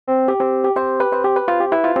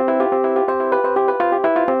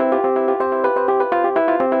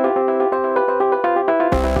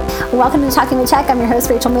welcome to Talking with Tech. I'm your host,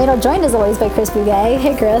 Rachel Madel, joined as always by Chris Bugay.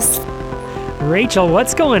 Hey, Chris. Rachel,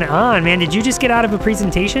 what's going on, man? Did you just get out of a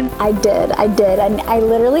presentation? I did. And I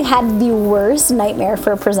literally had the worst nightmare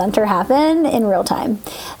for a presenter happen in real time.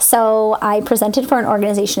 So I presented for an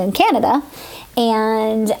organization in Canada,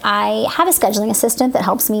 and I have a scheduling assistant that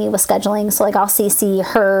helps me with scheduling. So I'll CC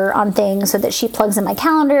her on things so that she plugs in my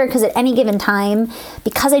calendar, because at any given time,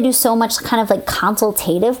 because I do so much kind of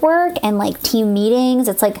consultative work and team meetings,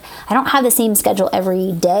 it's I don't have the same schedule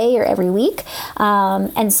every day or every week.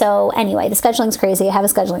 And so anyway, the scheduling's crazy. I have a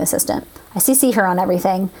scheduling assistant. I CC her on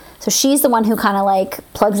everything. So she's the one who kind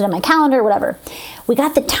of plugs it in my calendar, whatever. We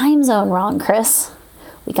got the time zone wrong, Chris.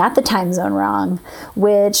 We got the time zone wrong,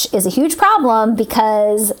 which is a huge problem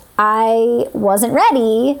because I wasn't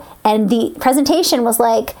ready, and the presentation was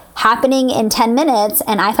happening in 10 minutes,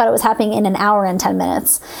 and I thought it was happening in an hour and 10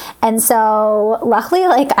 minutes. And so luckily,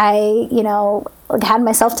 I, had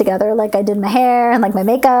myself together, I did my hair and my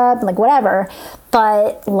makeup and whatever.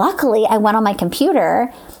 But luckily I went on my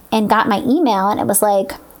computer and got my email, and it was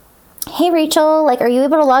hey, Rachel, are you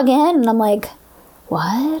able to log in? And I'm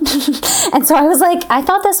what? And so I was I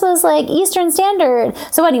thought this was Eastern Standard.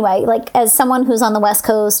 So anyway, as someone who's on the West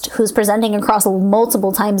Coast, who's presenting across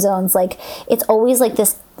multiple time zones, it's always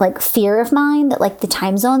this fear of mine that the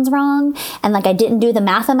time zone's wrong, and I didn't do the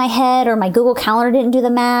math in my head, or my Google Calendar didn't do the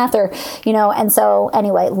math, or and so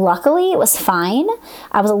anyway, luckily it was fine.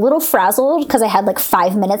 I was a little frazzled because I had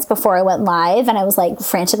 5 minutes before I went live, and I was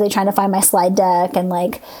frantically trying to find my slide deck and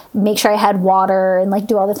make sure I had water and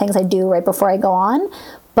do all the things I do right before I go on.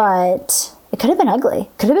 But it could have been ugly.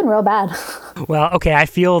 Could have been real bad. Well, okay, I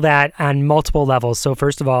feel that on multiple levels. So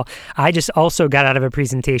first of all, I just also got out of a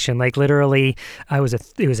presentation. Literally, it was a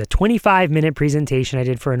 25-minute presentation I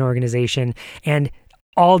did for an organization, and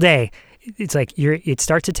all day it's it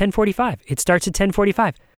starts at 10:45. It starts at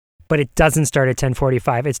 10:45. But it doesn't start at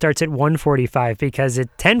 10:45. It starts at 1:45, because at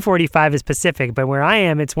 10:45 is Pacific, but where I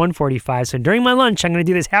am, it's 1:45. So during my lunch, I'm going to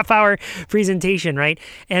do this half-hour presentation, right?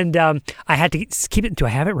 And I had to keep it. Do I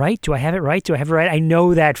have it right? Do I have it right? Do I have it right? I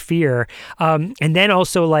know that fear. And then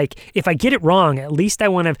also, if I get it wrong, at least I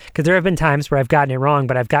want to, because there have been times where I've gotten it wrong,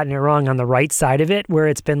 but I've gotten it wrong on the right side of it, where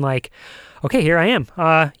it's been okay, here I am.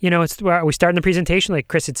 We starting the presentation.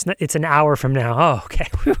 Chris, it's an hour from now. Oh, okay.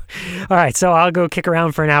 All right, so I'll go kick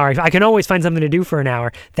around for an hour. I can always find something to do for an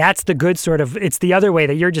hour. That's the good sort of, it's the other way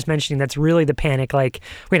that you're just mentioning. That's really the panic. Wait,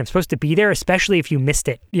 I'm supposed to be there, especially if you missed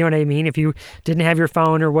it. You know what I mean? If you didn't have your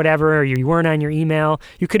phone or whatever, or you weren't on your email,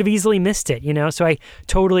 you could have easily missed it, So I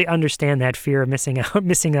totally understand that fear of missing out,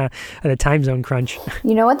 missing the time zone crunch.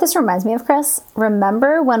 You know what this reminds me of, Chris?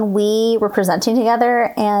 Remember when we were presenting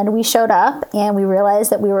together and we showed up and we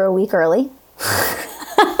realized that we were a week early?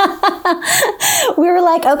 We were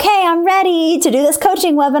okay, I'm ready to do this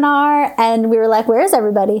coaching webinar. And we were where is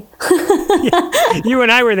everybody? Yeah, you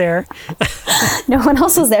and I were there. No one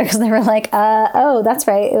else was there, because they were oh, that's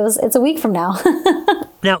right. It's a week from now.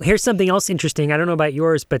 Now, here's something else interesting. I don't know about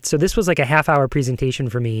yours, but so this was a half-hour presentation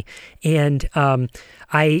for me, and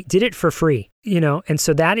I did it for free, and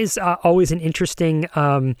so that is always an interesting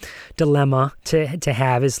dilemma to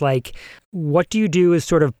have, is what do you do as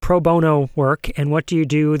sort of pro bono work, and what do you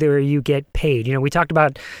do where you get paid? We talked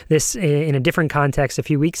about this in a different context a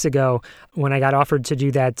few weeks ago when I got offered to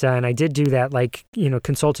do that, and I did do that,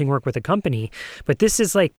 consulting work with a company. But this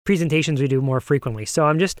is presentations we do more frequently. So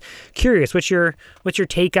I'm just curious, what's your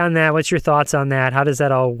take on that? What's your thoughts on that? How does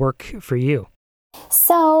that all work for you?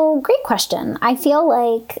 So, great question. I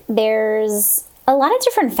feel there's a lot of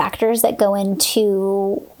different factors that go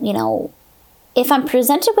into, if I'm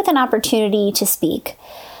presented with an opportunity to speak,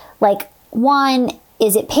 one,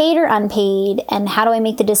 is it paid or unpaid? And how do I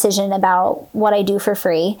make the decision about what I do for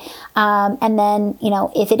free? And then,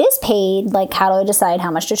 if it is paid, how do I decide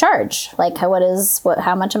how much to charge?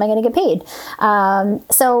 How much am I going to get paid?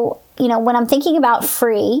 So, when I'm thinking about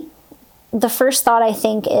free, the first thought I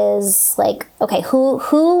think is okay,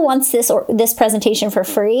 who wants this presentation for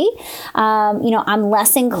free? I'm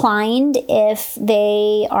less inclined if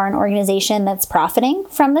they are an organization that's profiting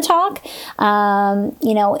from the talk.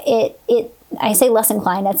 I say less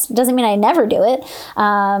inclined. That doesn't mean I never do it.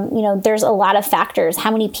 There's a lot of factors.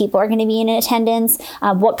 How many people are going to be in attendance?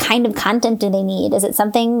 What kind of content do they need? Is it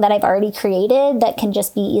something that I've already created that can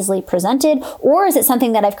just be easily presented? Or is it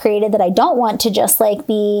something that I've created that I don't want to just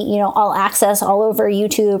be, all access all over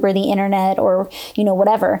YouTube or the internet or,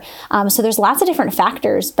 whatever. So there's lots of different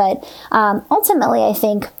factors. But ultimately, I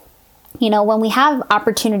think When we have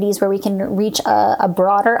opportunities where we can reach a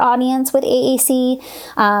broader audience with AAC,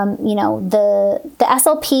 the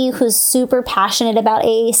SLP who's super passionate about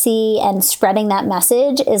AAC and spreading that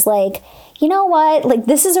message is like, you know what, like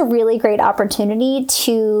this is a really great opportunity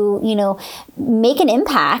to, make an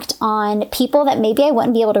impact on people that maybe I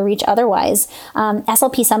wouldn't be able to reach otherwise.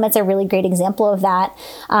 SLP Summit's a really great example of that.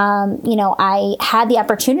 I had the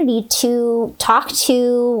opportunity to talk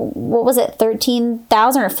to,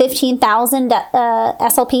 13,000 or 15,000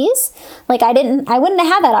 SLPs. Like I wouldn't have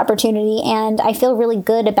had that opportunity. And I feel really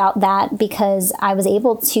good about that because I was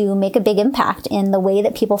able to make a big impact in the way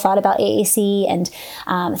that people thought about AAC and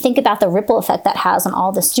think about the ripple effect that has on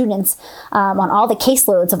all the students, on all the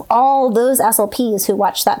caseloads of all those SLPs who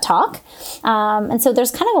watch that talk. And so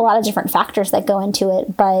there's kind of a lot of different factors that go into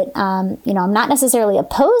it. But, I'm not necessarily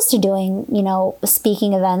opposed to doing,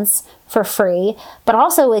 speaking events for free, but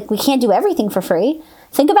also like we can't do everything for free.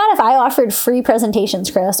 Think about if I offered free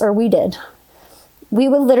presentations, Chris, or we did. We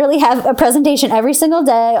would literally have a presentation every single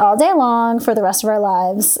day, all day long for the rest of our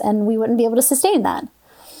lives, and we wouldn't be able to sustain that.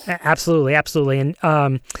 Absolutely.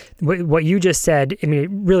 And what you just said, I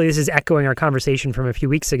mean, really, this is echoing our conversation from a few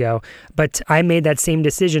weeks ago, but I made that same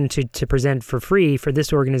decision to present for free for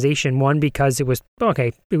this organization. One, because it was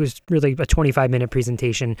really a 25-minute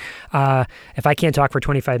presentation. If I can't talk for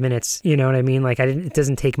 25 minutes, you know what I mean? Like it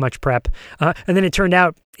doesn't take much prep. And then it turned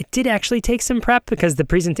out it did actually take some prep because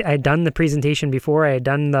I had done the presentation before, I had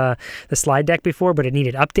done the slide deck before, but it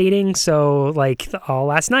needed updating. So like all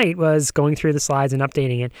last night was going through the slides and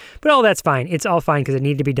updating it. But all that's fine. It's all fine because it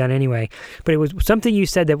needed to be done anyway. But it was something you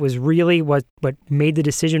said that was really what made the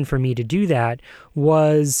decision for me to do that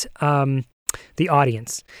was the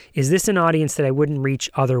audience. Is this an audience that I wouldn't reach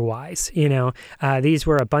otherwise? These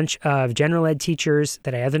were a bunch of general ed teachers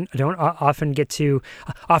that I don't often get to.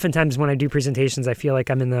 Oftentimes when I do presentations, I feel like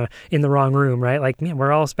I'm in the wrong room, right? Like, man,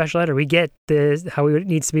 we're all special ed, or we get how it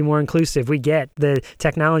needs to be more inclusive. We get the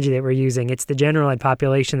technology that we're using. It's the general ed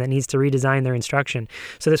population that needs to redesign their instruction.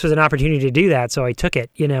 So this was an opportunity to do that. So I took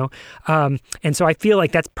it, and so I feel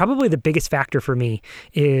like that's probably the biggest factor for me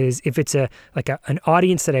is if it's an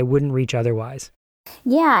audience that I wouldn't reach otherwise.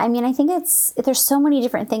 Yeah, I mean, I think there's so many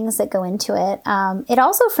different things that go into it. It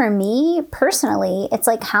also, for me personally, it's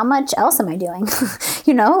like, how much else am I doing?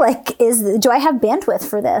 Do I have bandwidth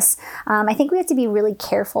for this? I think we have to be really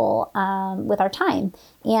careful with our time.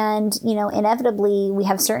 And, inevitably we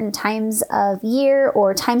have certain times of year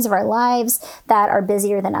or times of our lives that are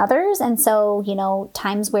busier than others. And so,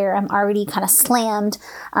 times where I'm already kind of slammed,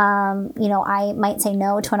 I might say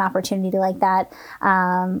no to an opportunity like that,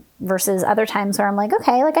 versus other times where I'm like,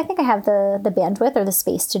 okay, like I think I have the bandwidth or the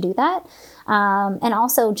space to do that. And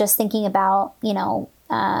also just thinking about, the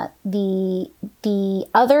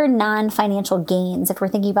other non-financial gains. If we're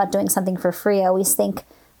thinking about doing something for free, I always think,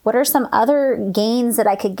 what are some other gains that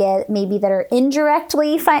I could get maybe that are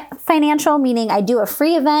indirectly financial, meaning I do a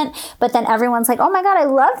free event, but then everyone's like, oh my God, I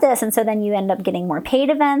love this. And so then you end up getting more paid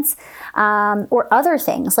events, or other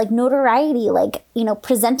things like notoriety, like,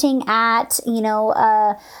 presenting at,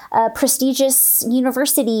 a prestigious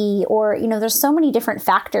university, or, there's so many different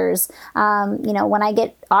factors. When I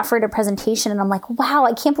get offered a presentation and I'm like, wow,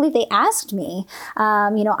 I can't believe they asked me.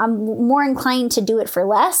 I'm more inclined to do it for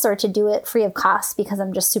less or to do it free of cost because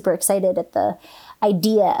I'm just super excited at the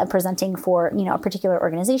idea of presenting for, a particular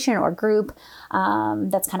organization or group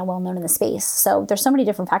that's kind of well known in the space. So there's so many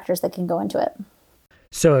different factors that can go into it.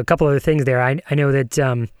 So a couple other things there. I know that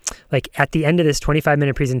at the end of this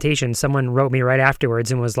 25-minute presentation, someone wrote me right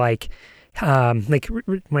afterwards and was like,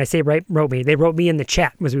 when I say wrote me, they wrote me in the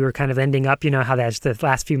chat as we were kind of ending up, how that's the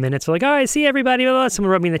last few minutes. We're like, oh, I see everybody. Someone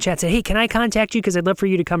wrote me in the chat, said, hey, can I contact you? Because I'd love for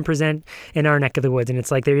you to come present in our neck of the woods. And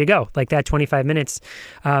it's like, there you go. Like that 25 minutes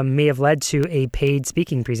may have led to a paid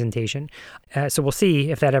speaking presentation. So we'll see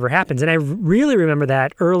if that ever happens. And I really remember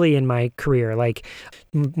that early in my career. Like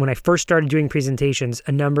when I first started doing presentations,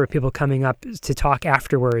 a number of people coming up to talk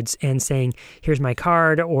afterwards and saying, here's my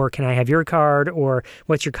card, or can I have your card, or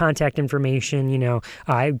what's your contact information?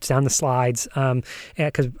 I found the slides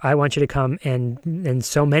because I want you to come, and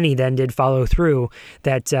so many then did follow through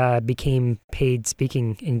that became paid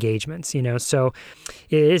speaking engagements. So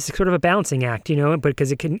it is sort of a balancing act, but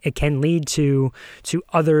because it can lead to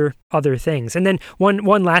other things. And then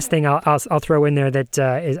one last thing I'll throw in there that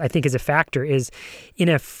I think is a factor is in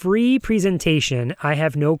a free presentation, I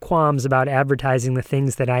have no qualms about advertising the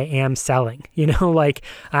things that I am selling. Like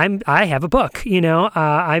I have a book.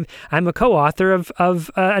 I'm a co-author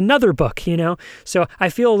of another book. So I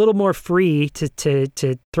feel a little more free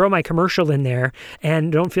to throw my commercial in there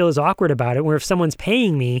and don't feel as awkward about it. Where if someone's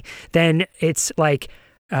paying me, then it's like,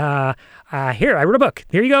 here, I wrote a book.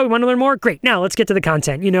 Here you go. You want to learn more? Great. Now let's get to the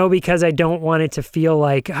content, because I don't want it to feel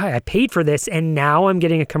like I paid for this and now I'm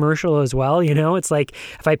getting a commercial as well. It's like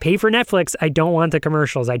if I pay for Netflix, I don't want the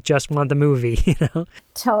commercials. I just want the movie,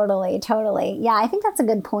 Totally. Yeah, I think that's a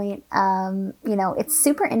good point. It's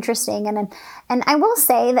super interesting. And I will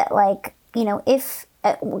say that if,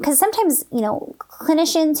 because sometimes,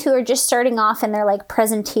 clinicians who are just starting off in their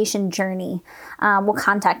presentation journey will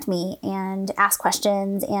contact me and ask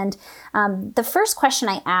questions. And the first question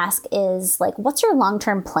I ask is what's your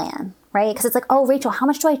long-term plan, right? Because it's oh, Rachel, how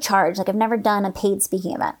much do I charge? I've never done a paid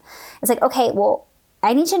speaking event. It's okay, well,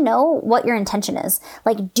 I need to know what your intention is.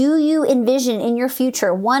 Do you envision in your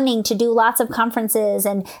future wanting to do lots of conferences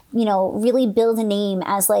and, really build a name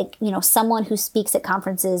as someone who speaks at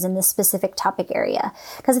conferences in this specific topic area?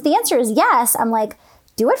 Because if the answer is yes, I'm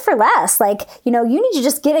do it for less. You need to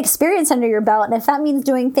just get experience under your belt. And if that means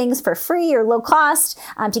doing things for free or low cost,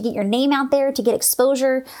 to get your name out there, to get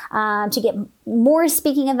exposure, to get more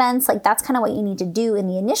speaking events, that's kind of what you need to do in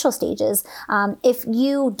the initial stages. If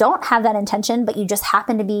you don't have that intention, but you just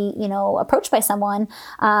happen to be, approached by someone,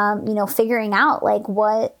 figuring out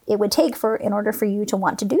what it would take in order for you to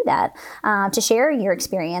want to do that, to share your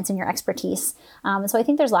experience and your expertise. So I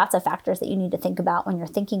think there's lots of factors that you need to think about when you're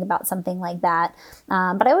thinking about something like that.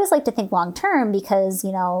 But I always like to think long term because,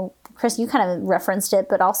 Chris, you kind of referenced it,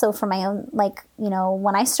 but also for my own,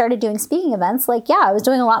 when I started doing speaking events, I was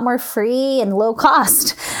doing a lot more free and low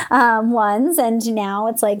cost ones. And now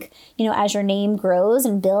it's as your name grows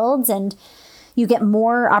and builds and you get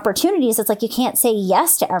more opportunities, it's you can't say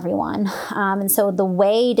yes to everyone. And so the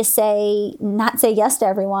way to not say yes to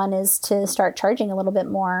everyone is to start charging a little bit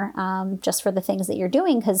more just for the things that you're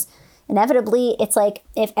doing. Because inevitably, it's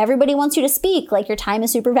if everybody wants you to speak, your time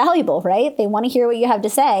is super valuable, right? They want to hear what you have to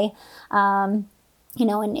say. And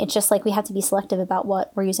it's just we have to be selective about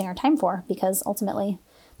what we're using our time for because ultimately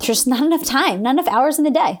there's not enough time, not enough hours in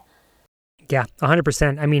the day. Yeah,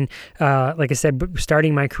 100%. I mean, like I said,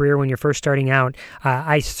 starting my career when you're first starting out,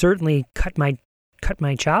 I certainly cut my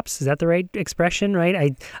chops. Is that the right expression?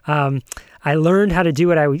 Right? I learned how to do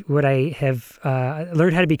what I have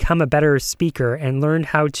learned how to become a better speaker and learned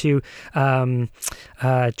how to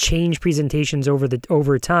change presentations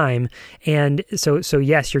over time. And so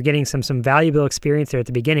yes, you're getting some valuable experience there at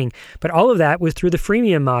the beginning. But all of that was through the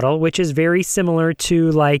freemium model, which is very similar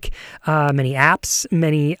to many apps,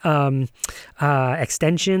 many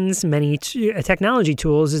extensions, many technology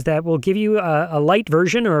tools. Is that will give you a light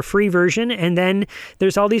version or a free version, and then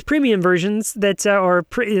there's all these premium versions that are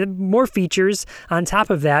more features on top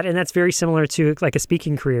of that, and that's very similar to a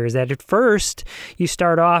speaking career. Is that at first you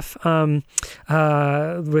start off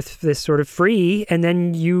with this sort of free, and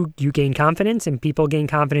then you gain confidence, and people gain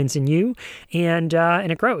confidence in you, and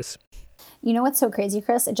it grows. You know what's so crazy,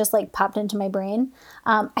 Chris? It just popped into my brain.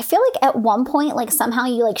 I feel at one point, somehow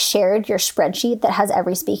you shared your spreadsheet that has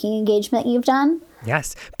every speaking engagement you've done.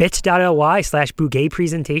 Yes. bit.ly/Bugay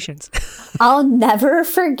presentations. I'll never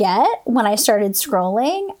forget when I started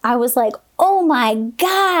scrolling, I was oh my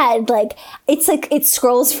God, it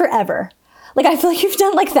scrolls forever. I feel you've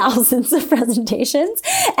done thousands of presentations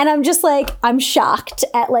and I'm just I'm shocked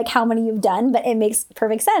at how many you've done, but it makes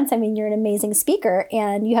perfect sense. I mean, you're an amazing speaker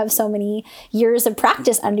and you have so many years of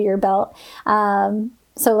practice under your belt.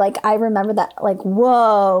 So I remember that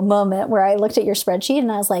whoa moment where I looked at your spreadsheet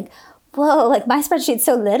and I was whoa, my spreadsheet's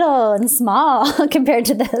so little and small compared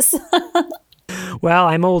to this. Well,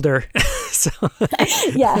 I'm older. So.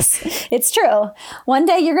 Yes, it's true. One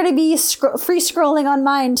day you're going to be free scrolling on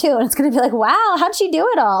mine too. And it's going to be wow, how'd she do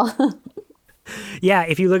it all? Yeah,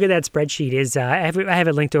 if you look at that spreadsheet, I have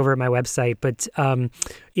it linked over at my website, but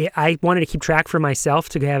I wanted to keep track for myself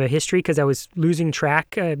to have a history because I was losing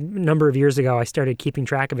track a number of years ago. I started keeping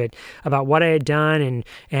track of it about what I had done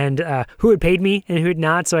and who had paid me and who had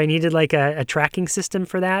not. So I needed a tracking system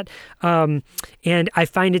for that. And I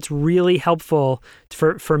find it's really helpful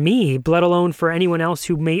for me, let alone for anyone else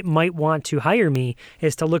who might want to hire me,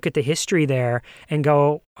 is to look at the history there and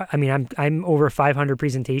go, I mean, I'm over 500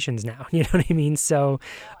 presentations now. You know what I mean? So,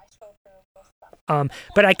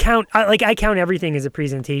 but I count everything as a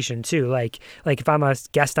presentation too. Like if I'm a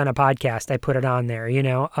guest on a podcast, I put it on there,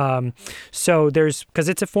 so because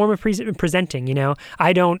it's a form of presenting,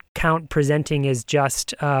 I don't count presenting as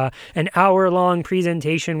just, an hour-long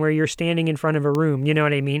presentation where you're standing in front of a room. You know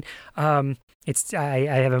what I mean? I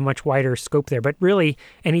have a much wider scope there, but really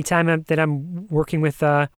anytime that I'm working with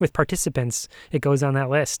participants, it goes on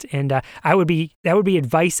that list. And that would be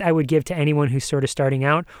advice I would give to anyone who's sort of starting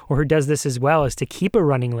out or who does this as well, is to keep a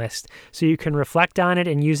running list so you can reflect on it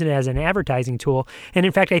and use it as an advertising tool. And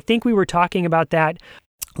in fact, I think we were talking about that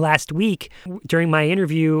last week during my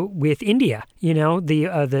interview with India,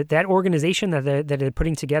 that organization that they're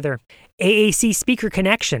putting together, AAC Speaker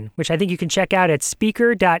Connection, which I think you can check out at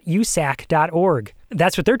speaker.usac.org.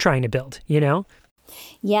 That's what they're trying to build,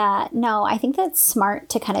 Yeah, no, I think that's smart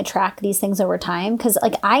to kind of track these things over time. Cause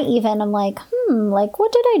like I'm like,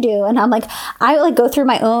 what did I do? And I'm like, I go through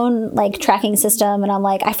my own tracking system and I'm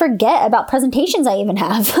like, I forget about presentations I even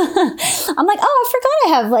have. I'm like, oh, I forgot I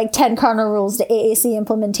have 10 cardinal rules to AAC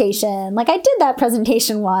implementation. I did that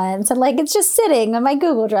presentation once and it's just sitting on my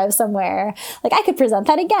Google Drive somewhere. I could present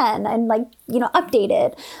that again and update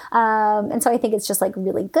it. And so I think it's just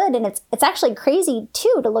really good. And it's actually crazy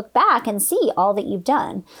too, to look back and see all that you've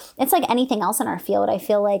done. It's like anything else in our field. I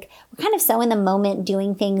feel like we're kind of so in the moment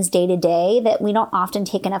doing things day to day that we don't often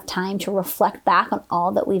take enough time to reflect back on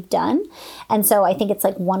all that we've done. And so I think it's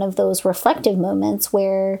one of those reflective moments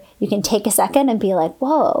where you can take a second and be like,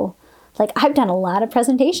 whoa, I've done a lot of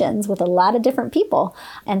presentations with a lot of different people.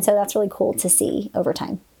 And so that's really cool to see over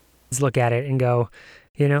time. Let's look at it and go,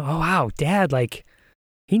 oh, wow, Dad,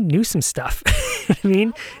 he knew some stuff. I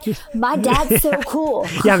mean, my dad's so cool.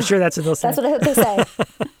 Yeah, I'm sure that's what they'll say. That's what I hope they say.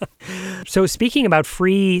 So speaking about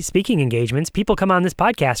free speaking engagements, people come on this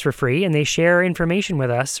podcast for free and they share information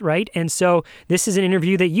with us, right? And so this is an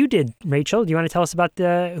interview that you did, Rachel. Do you want to tell us about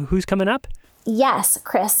who's coming up? Yes,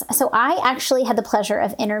 Chris. So I actually had the pleasure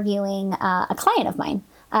of interviewing a client of mine,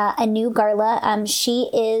 Anu Garla. She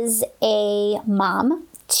is a mom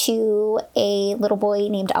to a little boy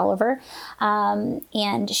named Oliver.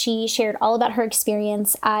 And she shared all about her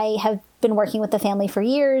experience. I have been working with the family for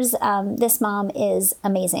years. This mom is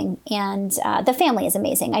amazing, and the family is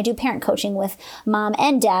amazing. I do parent coaching with mom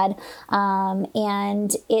and dad,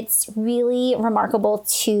 and it's really remarkable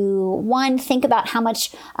to, one, think about how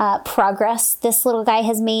much progress this little guy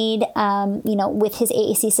has made, with his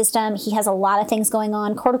AAC system. He has a lot of things going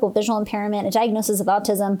on: cortical visual impairment, a diagnosis of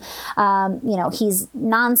autism. He's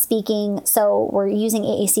non-speaking, so we're using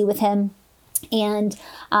AAC with him. And,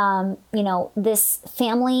 this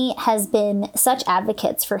family has been such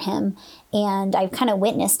advocates for him. And I've kind of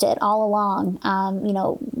witnessed it all along,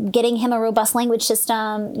 getting him a robust language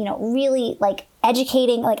system, really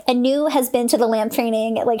educating. Anu has been to the LAMP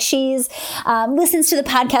training. She's listens to the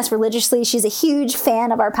podcast religiously. She's a huge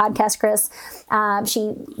fan of our podcast, Chris.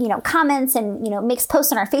 She, comments and, makes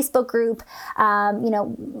posts on our Facebook group,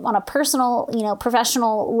 on a personal,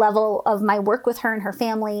 professional level of my work with her and her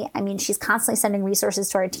family. I mean, she's constantly sending resources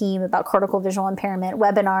to our team about cortical visual impairment,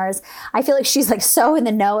 webinars. I feel like she's so in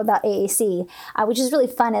the know about AAC, which is really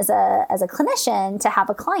fun as a clinician to have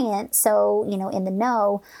a client so, in the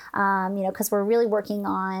know, because we're really working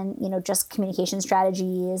on, just communication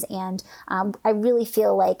strategies. And I really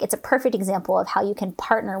feel like it's a perfect example of how you can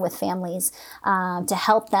partner with families to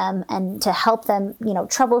help them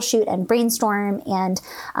troubleshoot and brainstorm. And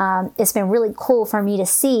it's been really cool for me to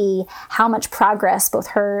see how much progress both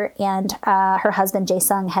her and her husband, Jae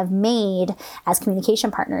Sung, have made as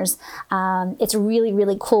communication partners. It's really,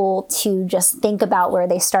 really cool to just think about where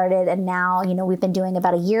they started. And now, we've been doing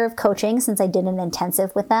about a year of coaching since I did an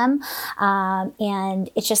intensive with them. And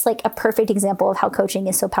it's just a perfect example of how coaching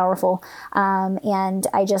is so powerful. And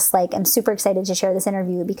I just am super excited to share this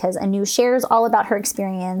interview because Anu shares all about her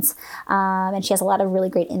experience. And she has a lot of really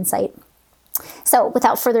great insight. So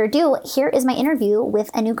without further ado, here is my interview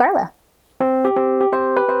with Anu Garla.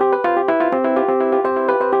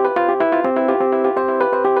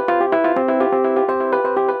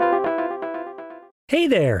 Hey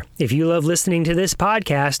there! If you love listening to this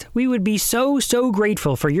podcast, we would be so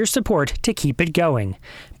grateful for your support to keep it going.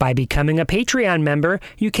 By becoming a Patreon member,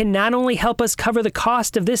 you can not only help us cover the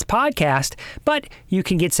cost of this podcast, but you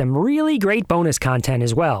can get some really great bonus content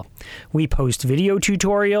as well. We post video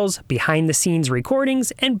tutorials, behind-the-scenes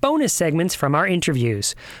recordings, and bonus segments from our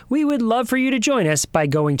interviews. We would love for you to join us by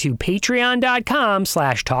going to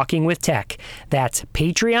patreon.com/talkingwithtech. That's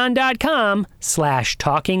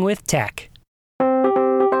patreon.com/talkingwithtech.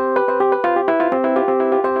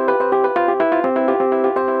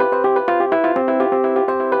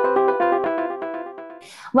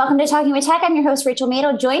 Welcome to Talking with Tech. I'm your host, Rachel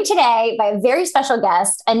Madel, joined today by a very special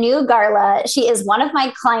guest, Anu Garla. She is one of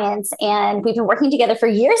my clients, and we've been working together for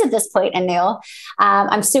years at this point, Anu.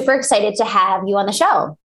 I'm super excited to have you on the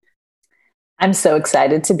show. I'm so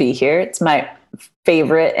excited to be here. It's my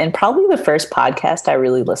favorite and probably the first podcast I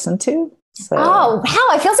really listened to. So. Oh, wow.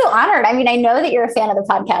 I feel so honored. I mean, I know that you're a fan of the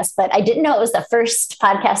podcast, but I didn't know it was the first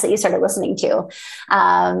podcast that you started listening to.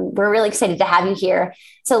 We're really excited to have you here.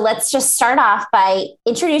 So let's just start off by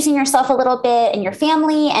introducing yourself a little bit and your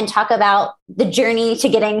family and talk about the journey to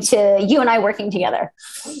getting to you and I working together.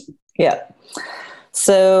 Yeah.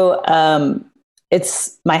 So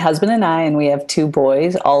it's my husband and I, and we have two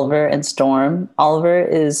boys, Oliver and Storm. Oliver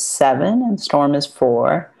is 7 and Storm is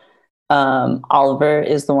 4. Oliver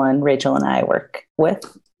is the one Rachel and I work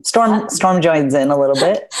with. Storm joins in a little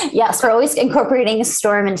bit. Yes, we're always incorporating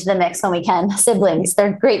Storm into the mix when we can. Siblings,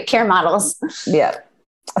 they're great peer models. Yeah.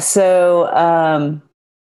 So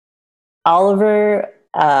Oliver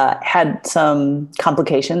had some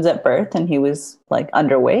complications at birth, and he was like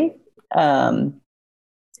underweight and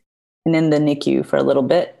in the NICU for a little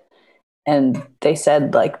bit. And they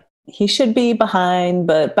said like he should be behind,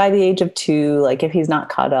 but by the age of 2, like if he's not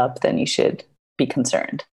caught up, then you should be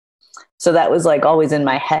concerned. So that was like always in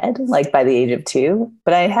my head, like by the age of 2,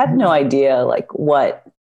 but I had no idea like what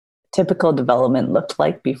typical development looked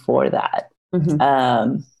like before that.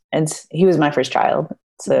 And he was my first child.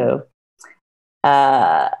 So,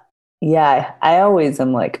 yeah, I always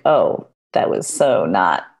am like, oh, that was so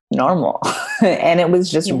not normal. And it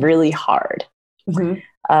was just really hard. And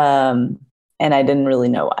I didn't really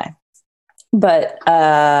know why. But,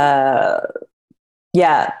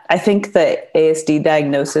 yeah, I think the ASD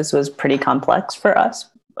diagnosis was pretty complex for us,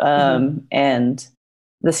 and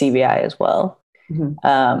the CVI as well.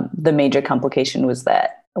 The major complication was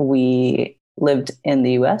that we lived in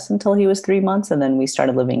the US until he was 3 months, and then we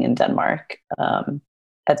started living in Denmark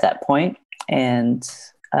at that point. And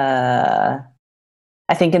I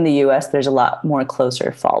think in the US, there's a lot more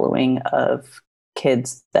closer following of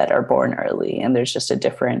kids that are born early, and there's just a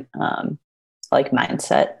different like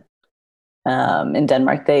mindset. In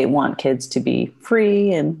Denmark, they want kids to be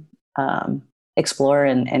free and explore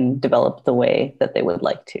and develop the way that they would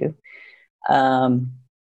like to.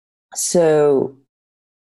 So,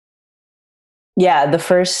 yeah, the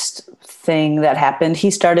first thing that happened, he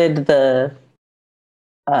started the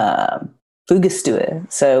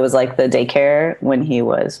Vugastue. So it was like the daycare when he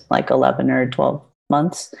was like 11 or 12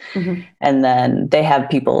 months. And then they have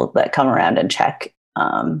people that come around and check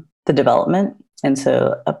the development. And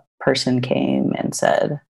so a person came and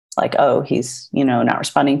said like, oh, he's, not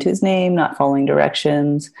responding to his name, not following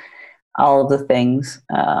directions, all of the things.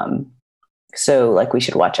 So like we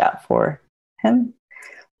should watch out for him.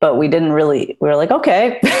 But we were like,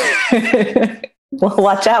 okay, we'll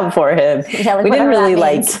watch out for him. Yeah, like we didn't really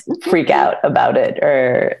like means. freak out about it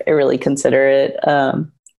or really consider it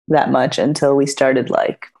that much until we started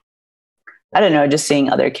like, I don't know, just seeing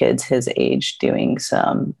other kids his age doing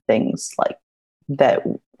some things like that,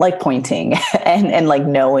 like pointing and like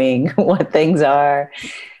knowing what things are,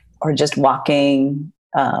 or just walking,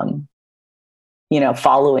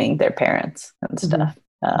 following their parents and stuff.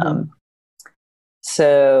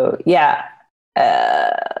 So yeah,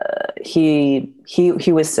 he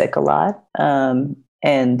was sick a lot,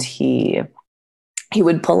 and he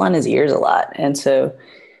would pull on his ears a lot, and so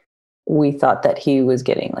we thought that he was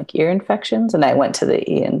getting like ear infections. And I went to the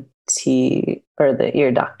ENT or the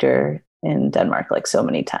ear doctor in Denmark like so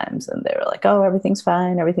many times, and they were like, "Oh, everything's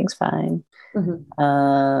fine, everything's fine."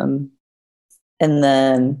 And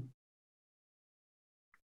then.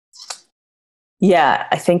 Yeah,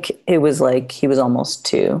 I think it was like he was almost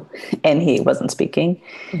 2 and he wasn't speaking.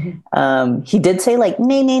 He did say like,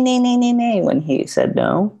 nay, nay, nay, nay, nay, nay, when he said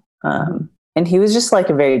no. And he was just like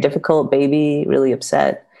a very difficult baby, really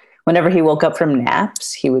upset. Whenever he woke up from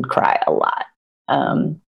naps, he would cry a lot,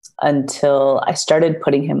 until I started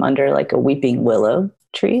putting him under like a weeping willow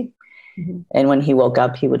tree. And when he woke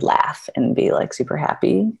up, he would laugh and be like super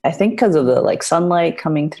happy. I think because of the like sunlight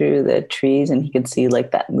coming through the trees, and he could see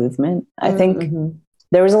like that movement. I think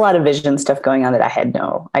there was a lot of vision stuff going on that I had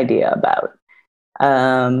no idea about.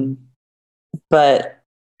 But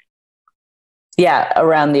yeah,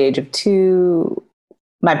 around the age of 2,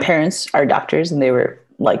 my parents are doctors, and they were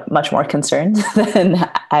like much more concerned than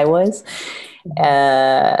I was.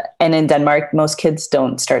 And in Denmark, most kids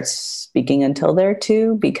don't start speaking until they're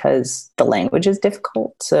 2 because the language is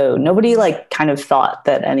difficult. So nobody like kind of thought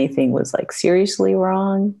that anything was like seriously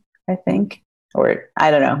wrong, I think, or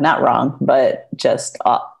I don't know, not wrong, but just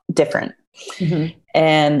different.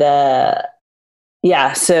 And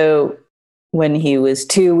yeah, so when he was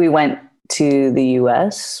 2, we went to the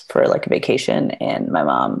US for like a vacation, and my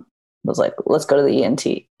mom was like, let's go to the ENT.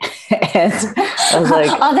 And I was like,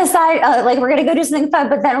 on the side, like we're going to go do something fun,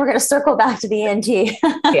 but then we're going to circle back to the ENT.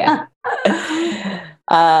 Yeah.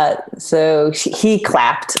 So he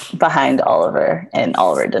clapped behind Oliver, and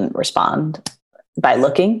Oliver didn't respond by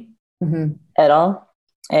looking at all.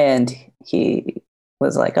 And he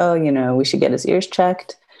was like, oh, we should get his ears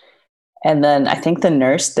checked. And then I think the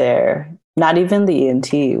nurse there, not even the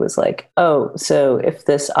ENT, was like, oh, so if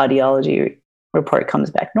this audiology report comes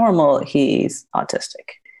back normal, he's autistic.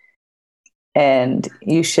 and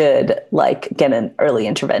you should like get an early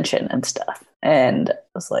intervention and stuff. And I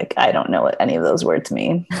was like, I don't know what any of those words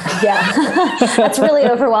mean. Yeah. That's really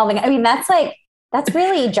overwhelming. I mean, that's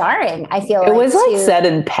really jarring. I feel it was like said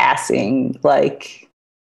in passing, like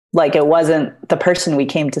it wasn't the person we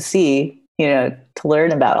came to see, to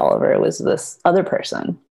learn about Oliver. It was this other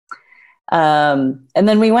person. And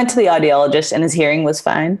then we went to the audiologist and his hearing was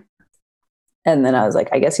fine. And then I was like,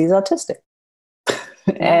 I guess he's autistic.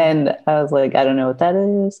 And I was like, I don't know what that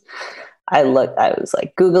is. I was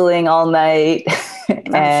like Googling all night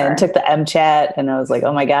and took the MChat, and I was like,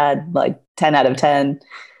 oh my God, like 10 out of 10.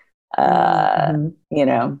 I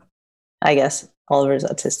guess Oliver's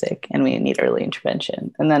autistic and we need early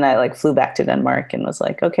intervention. And then I like flew back to Denmark and was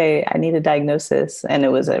like, okay, I need a diagnosis. And it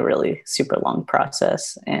was a really super long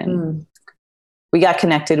process. And we got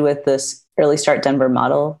connected with this Early Start Denver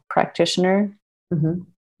model practitioner,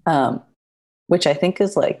 which I think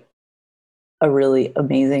is like a really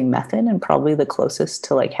amazing method and probably the closest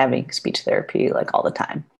to like having speech therapy like all the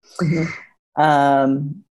time.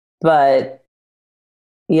 But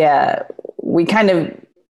yeah, we kind of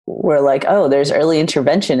were like, oh, there's early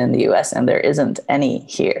intervention in the US and there isn't any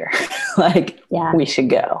here. We should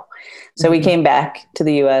go. So we came back to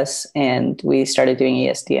the US and we started doing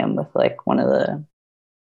ESDM with like one of the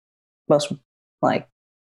most like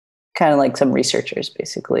kind of like some researchers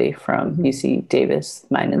basically from UC Davis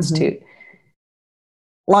Mind Institute.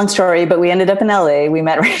 Long story, but we ended up in LA. We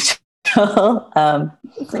met Rachel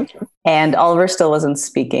and Oliver still wasn't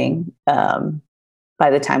speaking by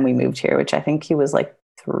the time we moved here, which I think he was like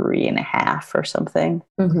 3.5 or something.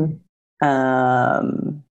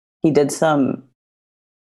 He did some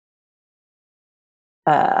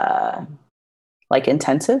like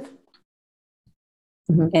intensive,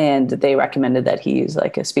 and they recommended that he use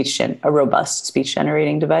like a robust speech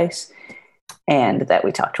generating device, and that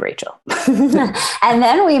we talked to Rachel. And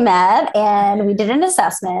then we met and we did an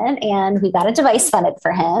assessment and we got a device funded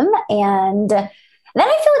for him. And then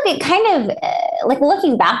I feel like it kind of like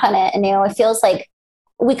looking back on it, and it feels like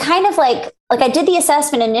we kind of like I did the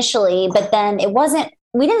assessment initially, but then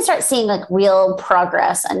we didn't start seeing like real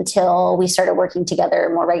progress until we started working together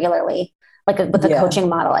more regularly, like with the coaching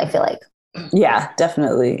model, I feel like. Yeah,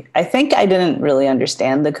 definitely. I think I didn't really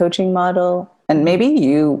understand the coaching model, and maybe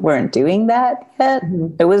you weren't doing that yet.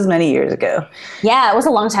 It was many years ago. Yeah, it was a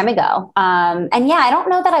long time ago. And yeah, I don't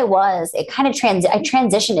know that I was. It kind of I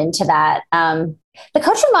transitioned into that. The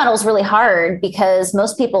coaching model is really hard because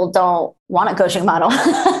most people don't want a coaching model.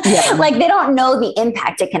 Like they don't know the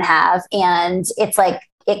impact it can have. And it's like,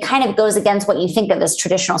 it kind of goes against what you think of as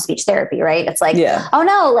traditional speech therapy, right? It's like, oh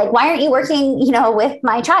no, like, why aren't you working, with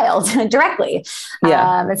my child directly?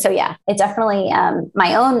 And so, it definitely,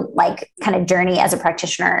 my own like kind of journey as a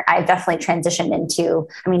practitioner, I've definitely transitioned into,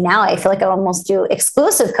 now I feel like I almost do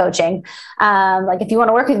exclusive coaching. Like if you want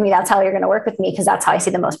to work with me, that's how you're going to work with me, because that's how I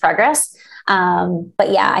see the most progress.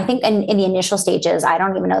 But yeah, I think in the initial stages, I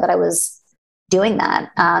don't even know that I was doing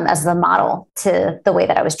that as the model to the way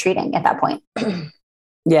that I was treating at that point.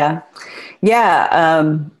 Yeah.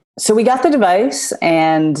 So we got the device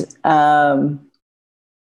and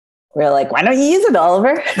we're like, why don't you use it,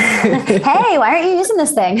 Oliver? Hey, why aren't you using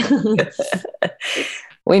this thing?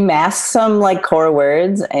 We masked some like core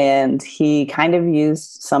words and he kind of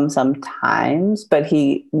used some sometimes, but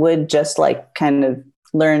he would just like kind of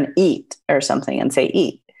learn eat or something and say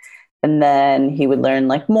eat. And then he would learn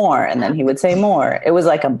like more and then he would say more. It was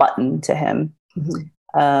like a button to him.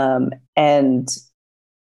 And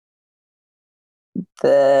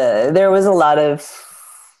there was a lot of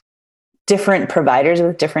different providers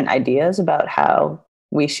with different ideas about how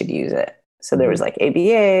we should use it. So there was like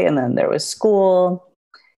ABA and then there was school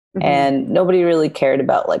and nobody really cared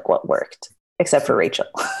about like what worked except for Rachel.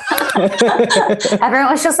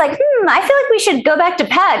 Everyone was just like, I feel like we should go back to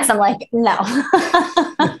PECS. I'm like, no.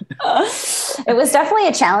 It was definitely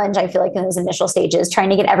a challenge, I feel like, in those initial stages,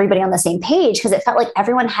 trying to get everybody on the same page, because it felt like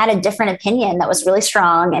everyone had a different opinion that was really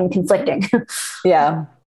strong and conflicting. Yeah.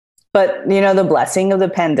 But, the blessing of the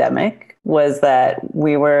pandemic was that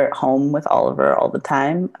we were home with Oliver all the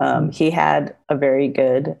time. He had a very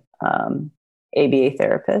good ABA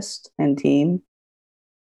therapist and team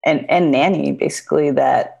and nanny, basically,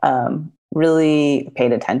 that really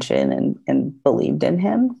paid attention and believed in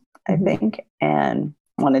him, I think, and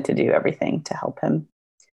wanted to do everything to help him.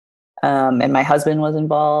 And my husband was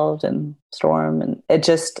involved, and Storm, and it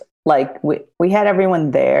just like we had everyone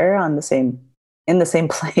there in the same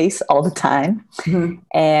place all the time.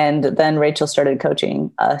 And then Rachel started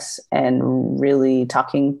coaching us and really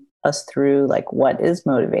talking us through like what is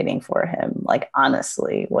motivating for him, like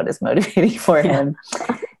honestly, what is motivating for him.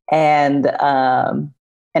 and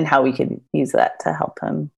how we could use that to help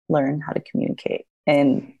him learn how to communicate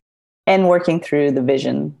and working through the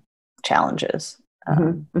vision challenges.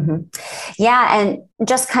 Yeah. And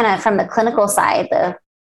just kind of from the clinical side, the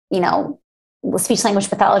speech language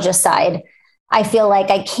pathologist side, I feel like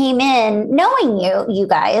I came in knowing you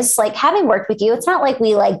guys, like having worked with you. It's not like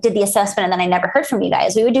we like did the assessment and then I never heard from you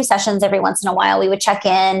guys. We would do sessions every once in a while. We would check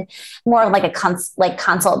in more of like a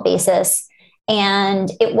consult basis. And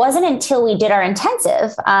it wasn't until we did our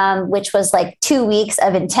intensive, which was like 2 weeks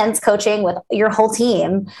of intense coaching with your whole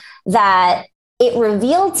team, that it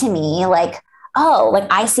revealed to me like, oh, like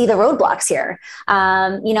I see the roadblocks here.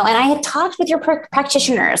 And I had talked with your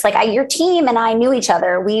practitioners, like your team and I knew each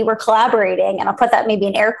other. We were collaborating, and I'll put that maybe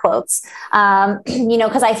in air quotes,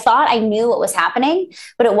 because I thought I knew what was happening,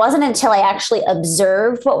 but it wasn't until I actually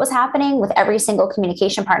observed what was happening with every single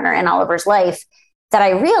communication partner in Oliver's life that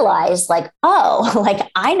I realized like, oh, like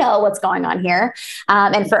I know what's going on here.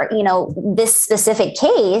 And for, this specific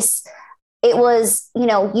case, it was,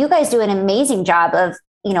 you guys do an amazing job of,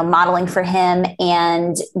 modeling for him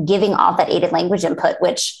and giving all that aided language input,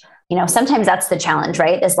 which, sometimes that's the challenge,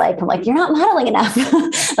 right? Is like, I'm like, you're not modeling enough.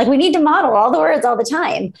 Like we need to model all the words all the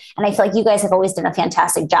time. And I feel like you guys have always done a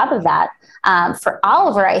fantastic job of that. For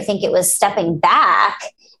Oliver, I think it was stepping back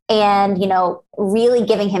and, really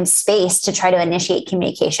giving him space to try to initiate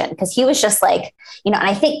communication. Because he was just like, and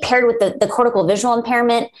I think paired with the cortical visual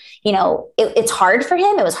impairment, it's hard for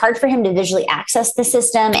him. It was hard for him to visually access the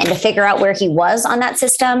system and to figure out where he was on that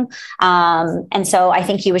system. And so I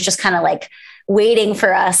think he was just kind of like waiting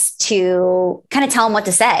for us to kind of tell him what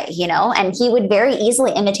to say, and he would very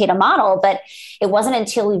easily imitate a model. But it wasn't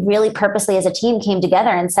until we really purposely as a team came together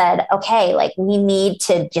and said, okay, like we need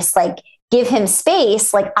to just like give him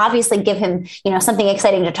space, like obviously give him, something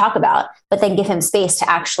exciting to talk about, but then give him space to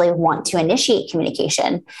actually want to initiate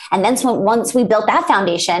communication. And then once we built that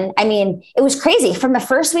foundation, I mean, it was crazy. From the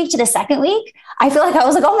first week to the second week, I feel like I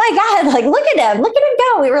was like, oh my God, like, look at him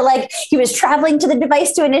go. We were like, he was traveling to the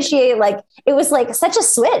device to initiate. Like, it was like such a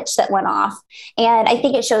switch that went off. And I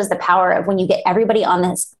think it shows the power of when you get everybody on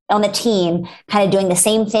the team kind of doing the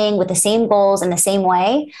same thing with the same goals in the same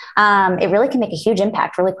way, it really can make a huge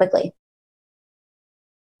impact really quickly.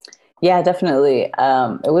 Yeah, definitely.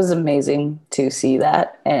 It was amazing to see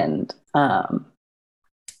that. And I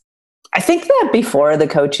think that before the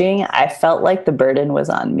coaching, I felt like the burden was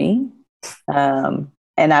on me. And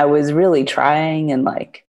I was really trying to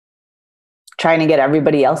get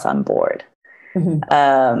everybody else on board,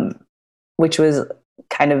 which was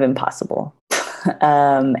kind of impossible.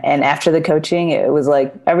 And after the coaching, it was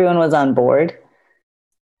like everyone was on board.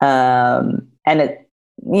 And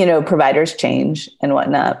providers change and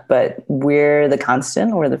whatnot, but we're the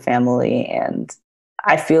constant, we're the family. And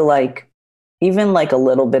I feel like even like a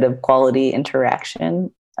little bit of quality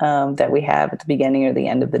interaction that we have at the beginning or the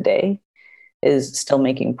end of the day is still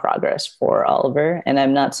making progress for Oliver. And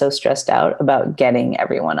I'm not so stressed out about getting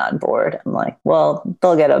everyone on board. I'm like, well,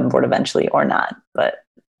 they'll get on board eventually or not, but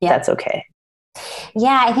that's okay.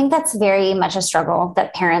 Yeah, I think that's very much a struggle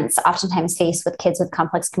that parents oftentimes face with kids with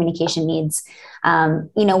complex communication needs.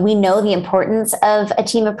 We know the importance of a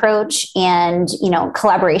team approach and,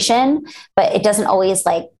 collaboration, but it doesn't always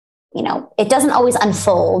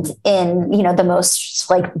unfold in, the most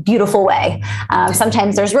like beautiful way.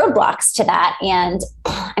 Sometimes there's roadblocks to that. And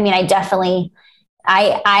I mean,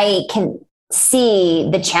 I can see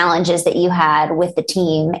the challenges that you had with the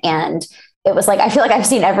team. And it was like, I feel like I've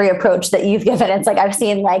seen every approach that you've given. It's like, I've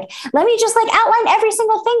seen like, let me just like outline every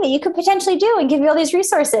single thing that you could potentially do and give you all these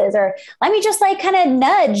resources, or let me just like kind of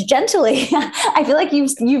nudge gently. I feel like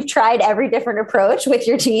you've tried every different approach with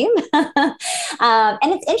your team. And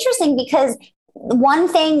it's interesting because one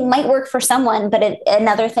thing might work for someone, but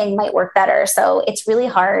another thing might work better. So it's really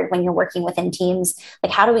hard when you're working within teams.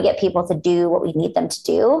 Like, how do we get people to do what we need them to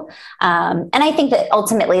do? And I think that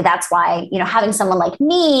ultimately that's why, having someone like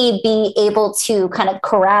me be able to kind of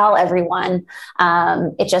corral everyone,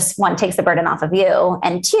 it just, one, takes the burden off of you.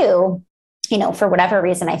 And two, for whatever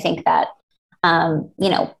reason, I think that,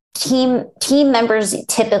 team members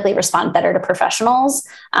typically respond better to professionals,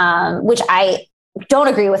 which I don't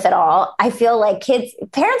agree with at all. I feel like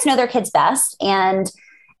parents know their kids best. And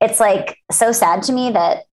it's like so sad to me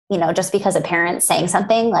that, just because a parent's saying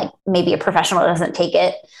something, like maybe a professional doesn't take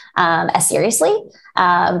it as seriously.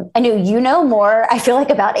 I know more, I feel like,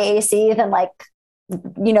 about AAC than like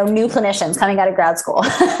new clinicians coming out of grad school.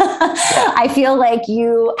 I feel like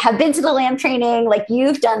you have been to the LAMP training, like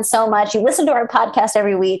you've done so much. You listen to our podcast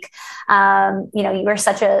every week. You are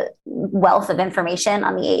such a wealth of information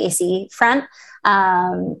on the AAC front.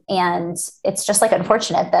 And it's just like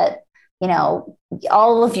unfortunate that,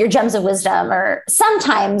 all of your gems of wisdom are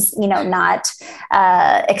sometimes, not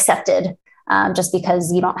accepted just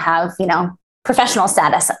because you don't have, professional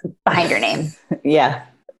status behind your name. Yeah.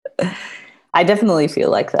 I definitely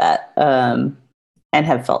feel like that, and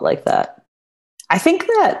have felt like that. I think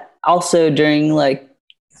that also during like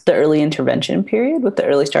the early intervention period with the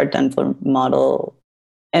Early Start Dental model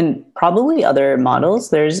and probably other models,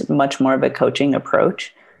 there's much more of a coaching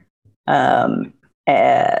approach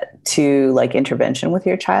to like intervention with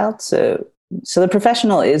your child. So the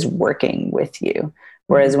professional is working with you.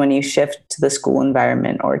 Whereas when you shift to the school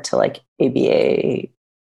environment or to like ABA,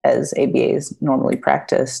 as ABA is normally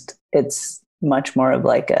practiced, it's much more of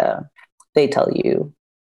like they tell you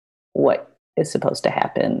what is supposed to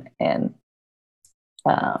happen and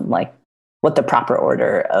like what the proper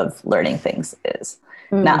order of learning things is,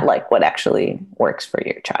 not like what actually works for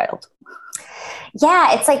your child.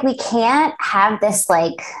 Yeah, it's like we can't have this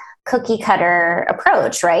like cookie cutter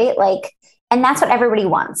approach, right? Like, and that's what everybody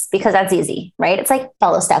wants because that's easy, right? It's like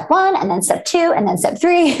follow step 1 and then step 2 and then step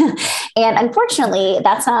 3. And unfortunately,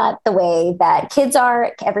 that's not the way that kids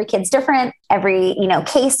are. Every kid's different. Every,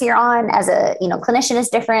 case you're on as a, clinician is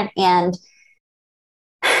different. And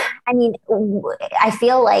I mean, I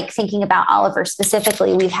feel like thinking about Oliver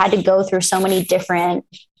specifically, we've had to go through so many different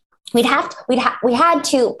we had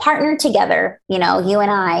to partner together, you and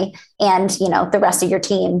I, and, the rest of your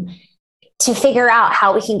team to figure out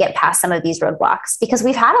how we can get past some of these roadblocks, because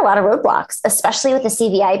we've had a lot of roadblocks, especially with the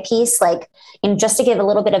CVI piece. Like, just to give a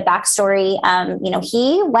little bit of backstory,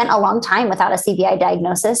 he went a long time without a CVI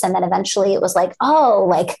diagnosis. And then eventually it was like, oh,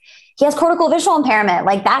 like he has cortical visual impairment.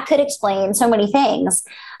 Like that could explain so many things.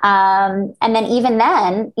 And then, even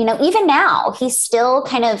now, he's still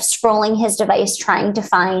kind of scrolling his device, trying to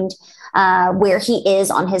find where he is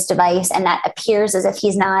on his device. And that appears as if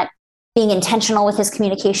he's not being intentional with his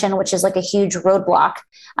communication, which is like a huge roadblock,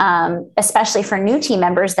 especially for new team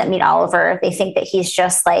members that meet Oliver. They think that he's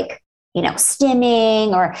just like, stimming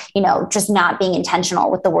or, just not being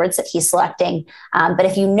intentional with the words that he's selecting. But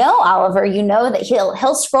if you know Oliver, you know that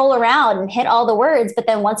he'll scroll around and hit all the words. But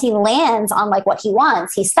then once he lands on like what he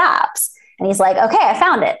wants, he stops and he's like, okay, I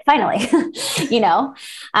found it finally,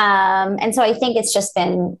 And so I think it's just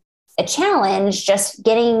been a challenge just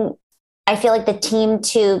getting, I feel like, the team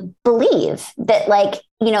to believe that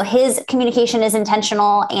his communication is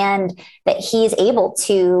intentional and that he's able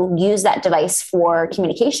to use that device for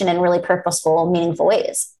communication in really purposeful, meaningful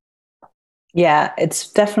ways. Yeah, it's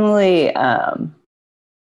definitely, I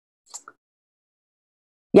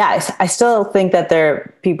still think that there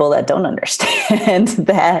are people that don't understand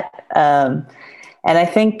that. And I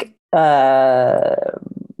think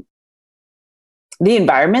the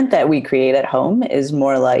environment that we create at home is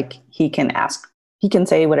more like he can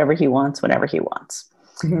say whatever he wants, whenever he wants.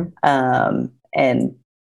 Mm-hmm. And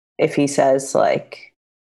if he says like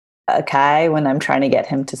a Kai, when I'm trying to get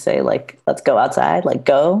him to say like, let's go outside, like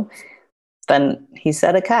go, then he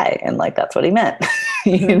said a Kai and like, that's what he meant,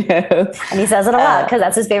 And he says it a lot because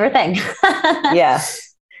that's his favorite thing. Yeah.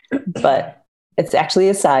 But it's actually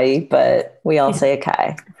a Sai, but we all say a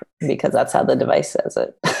Kai because that's how the device says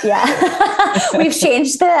it. Yeah. We've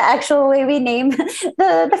changed the actual way we name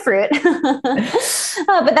the fruit.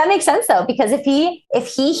 But that makes sense though, because if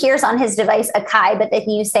he hears on his device a Kai, but then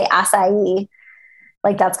you say acai,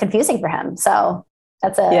 like that's confusing for him. So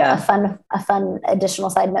that's a fun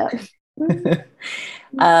additional side note.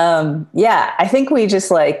 I think we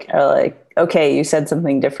just like are like, okay, you said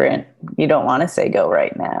something different. You don't want to say go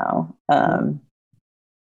right now.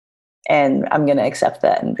 And I'm going to accept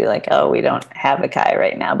that and be like, oh, we don't have a Kai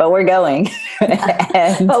right now, but we're going.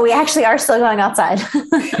 But we actually are still going outside.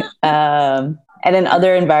 And in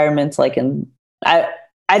other environments, like I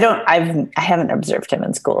haven't observed him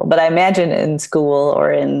in school, but I imagine in school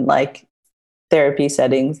or in like therapy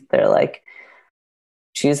settings, they're like,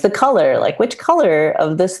 choose the color, like which color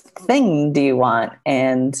of this thing do you want?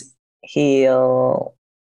 And he'll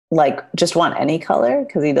like just want any color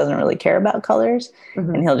because he doesn't really care about colors.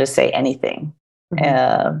 Mm-hmm. And he'll just say anything.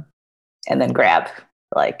 Mm-hmm. And then grab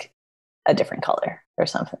like a different color or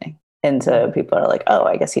something. And so people are like, oh,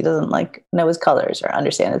 I guess he doesn't like know his colors or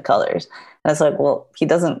understand his colors. And it's like, well, he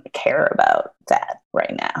doesn't care about that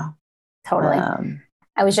right now. Totally.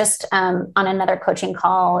 I was just on another coaching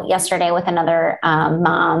call yesterday with another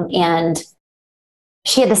mom, and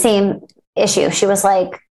she had the same issue. She was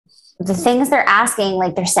like, the things they're asking,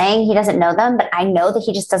 like they're saying he doesn't know them, but I know that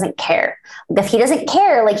he just doesn't care. If he doesn't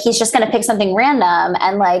care, like he's just going to pick something random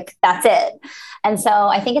and like, that's it. And so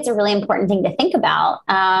I think it's a really important thing to think about,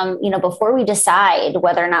 before we decide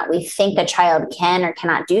whether or not we think a child can or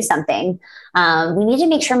cannot do something. We need to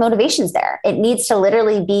make sure motivation's there. It needs to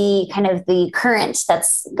literally be kind of the current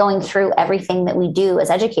that's going through everything that we do as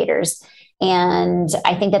educators. And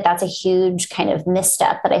I think that that's a huge kind of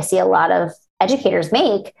misstep that I see a lot of educators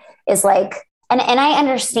make is like, and I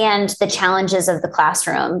understand the challenges of the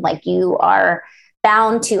classroom. Like you are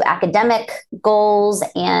bound to academic goals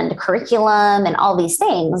and curriculum and all these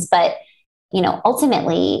things. But,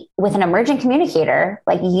 ultimately with an emergent communicator,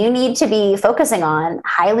 like you need to be focusing on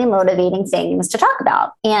highly motivating things to talk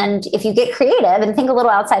about. And if you get creative and think a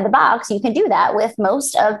little outside the box, you can do that with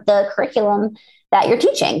most of the curriculum that you're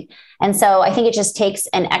teaching. And so I think it just takes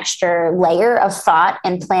an extra layer of thought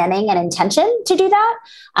and planning and intention to do that.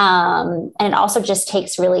 And it also just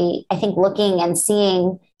takes really, I think, looking and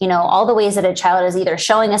seeing, all the ways that a child is either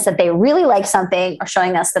showing us that they really like something or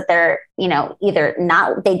showing us that they're, either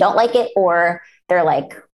not, they don't like it, or they're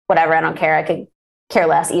like, whatever, I don't care. I could care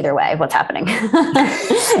less either way what's happening,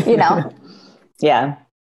 Yeah.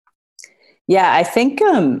 Yeah. I think,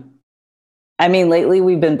 lately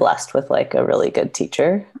we've been blessed with like a really good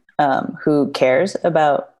teacher who cares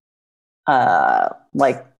about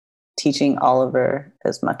like teaching Oliver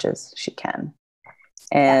as much as she can.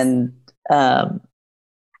 And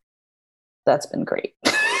that's been great.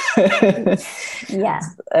 Yeah.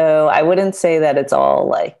 So I wouldn't say that it's all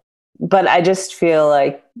like, but I just feel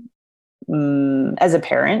like as a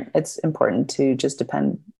parent, it's important to just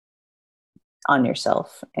depend on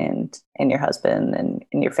yourself and your husband and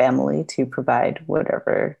your family to provide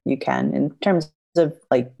whatever you can in terms of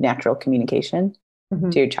like natural communication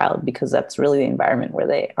to your child, because that's really the environment where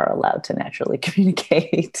they are allowed to naturally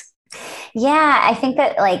communicate. Yeah. I think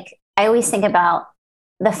that like, I always think about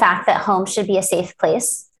the fact that home should be a safe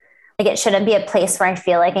place. Like it shouldn't be a place where I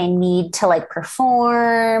feel like I need to like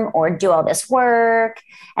perform or do all this work.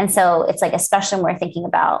 And so it's like, especially when we're thinking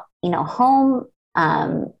about, home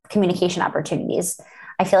communication opportunities,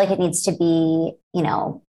 I feel like it needs to be,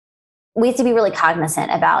 we have to be really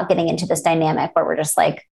cognizant about getting into this dynamic where we're just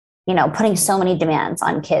like, putting so many demands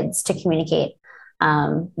on kids to communicate.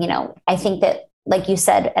 I think that, like you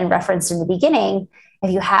said and referenced in the beginning,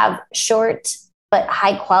 if you have short but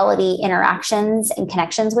high quality interactions and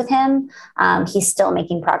connections with him, he's still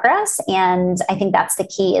making progress. And I think that's the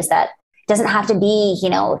key, is that it doesn't have to be,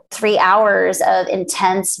 3 hours of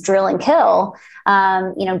intense drill and kill.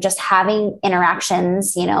 Just having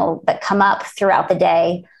interactions, that come up throughout the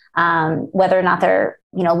day, whether or not they're,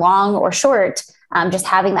 long or short, just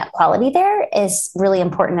having that quality there is really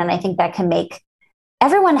important. And I think that can make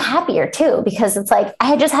everyone happier too, because it's like, I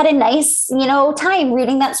had just had a nice, time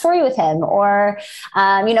reading that story with him, or,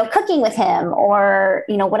 cooking with him, or,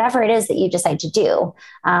 whatever it is that you decide to do.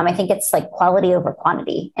 I think it's like quality over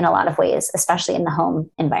quantity in a lot of ways, especially in the home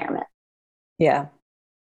environment. Yeah.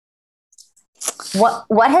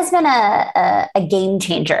 What has been a game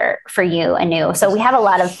changer for you, Anu? So we have a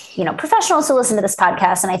lot of, professionals who listen to this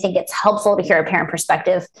podcast, and I think it's helpful to hear a parent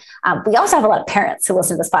perspective. We also have a lot of parents who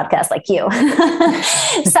listen to this podcast like you.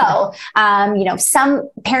 So, some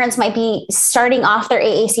parents might be starting off their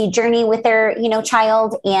AAC journey with their,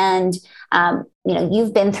 child, and,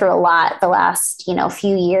 you've been through a lot the last,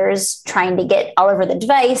 few years trying to get Oliver the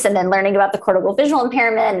device, and then learning about the cortical visual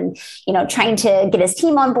impairment, and, trying to get his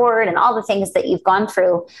team on board and all the things that you've gone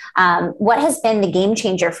through. What has been the game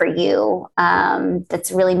changer for you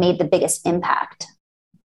that's really made the biggest impact?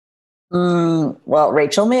 Well,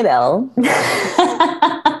 Rachel Madel.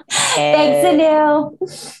 Thanks, Anu.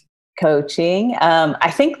 Coaching. I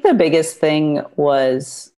think the biggest thing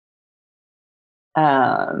was,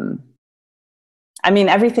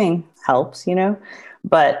 everything helps,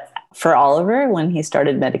 but for Oliver, when he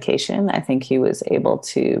started medication, I think he was able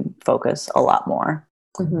to focus a lot more.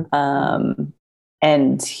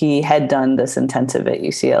 And he had done this intensive at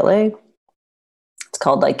UCLA. It's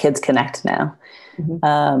called like Kids Connect now,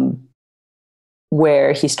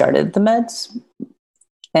 where he started the meds.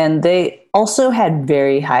 And they also had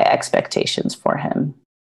very high expectations for him.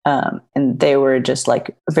 And they were just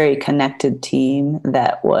like a very connected team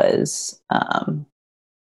that was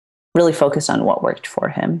really focused on what worked for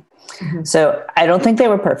him. So I don't think they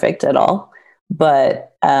were perfect at all,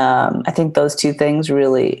 but I think those two things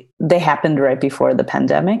really, they happened right before the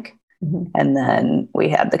pandemic. And then we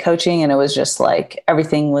had the coaching, and it was just like,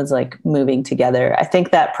 everything was like moving together. I think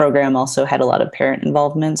that program also had a lot of parent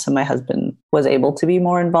involvement. So my husband was able to be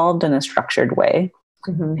more involved in a structured way.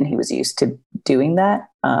 and he was used to doing that.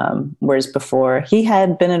 Whereas before he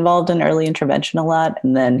had been involved in early intervention a lot,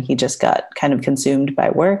 and then he just got kind of consumed by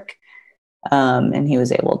work. And he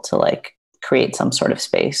was able to like create some sort of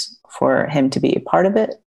space for him to be a part of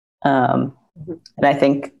it. And I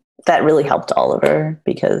think that really helped Oliver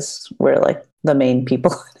because we're like the main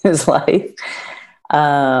people in his life.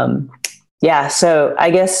 Yeah. So I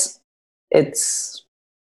guess it's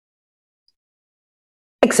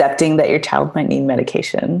accepting that your child might need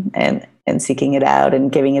medication and seeking it out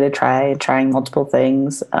and giving it a try, trying multiple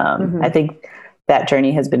things. I think that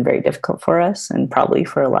journey has been very difficult for us and probably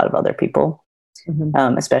for a lot of other people,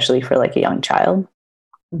 especially for like a young child.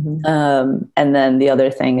 And then the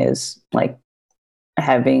other thing is like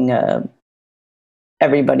having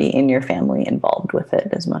everybody in your family involved with it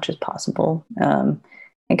as much as possible, and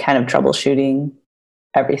kind of troubleshooting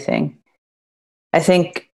everything. I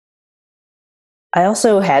think I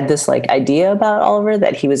also had this like idea about Oliver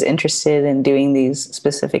that he was interested in doing these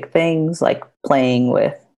specific things, like playing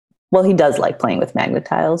with, well, he does like playing with magnet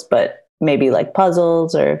tiles, but maybe like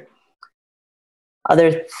puzzles or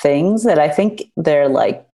other things that I think they're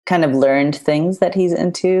like kind of learned things that he's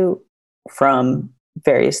into from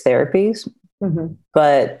various therapies.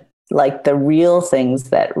 But like the real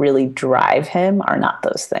things that really drive him are not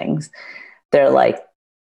those things. They're like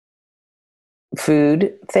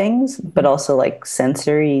food things, but also like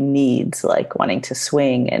sensory needs, like wanting to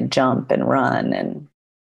swing and jump and run and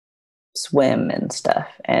swim and stuff.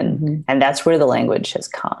 And that's where the language has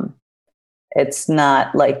come. It's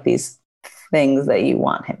not like these things that you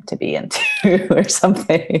want him to be into or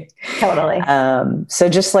something. Totally. So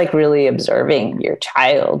just like really observing your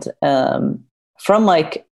child from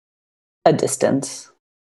like a distance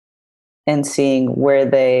and seeing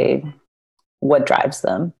what drives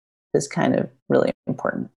them is kind of really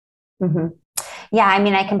important. Yeah, I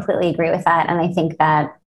mean, I completely agree with that. And I think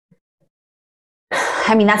that,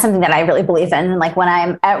 I mean, that's something that I really believe in. And like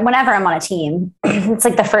whenever I'm on a team, it's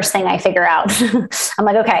like the first thing I figure out. I'm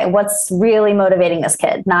like, okay, what's really motivating this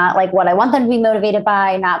kid? Not like what I want them to be motivated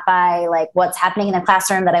by, not by like what's happening in the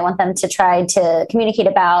classroom that I want them to try to communicate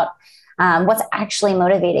about. What's actually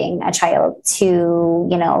motivating a child to,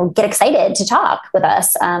 get excited to talk with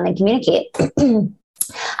us and communicate.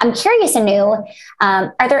 I'm curious, Anu,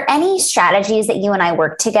 are there any strategies that you and I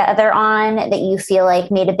worked together on that you feel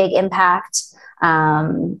like made a big impact?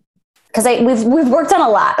 Because we've worked on a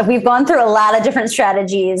lot. We've gone through a lot of different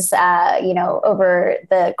strategies, over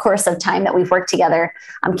the course of time that we've worked together.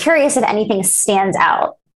 I'm curious if anything stands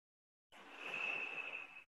out.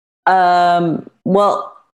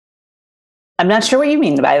 Well, I'm not sure what you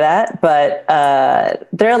mean by that, but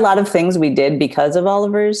there are a lot of things we did because of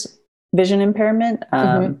Oliver's vision impairment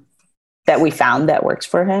that we found that works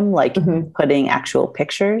for him, like putting actual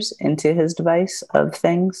pictures into his device of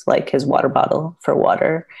things, like his water bottle for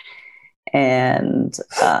water. And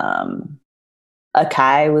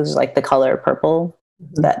Akai was like the color purple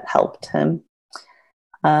that helped him.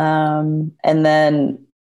 And then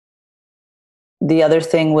the other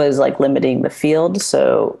thing was like limiting the field.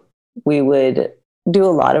 So we would do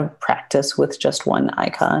a lot of practice with just one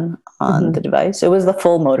icon on the device. It was the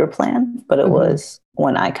full motor plan, but it was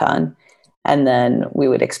one icon. And then we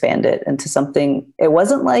would expand it into something. It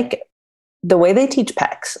wasn't like the way they teach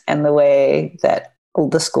PECS and the way that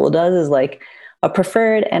the school does is like a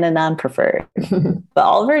preferred and a non-preferred. But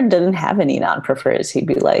Oliver didn't have any non-prefers. He'd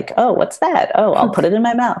be like, oh, what's that? Oh, I'll put it in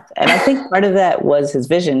my mouth. And I think part of that was his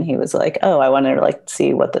vision. He was like, oh, I want to like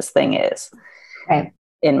see what this thing is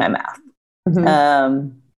in my mouth.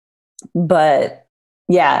 But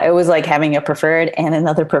yeah, it was like having a preferred and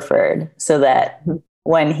another preferred so that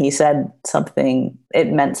when he said something,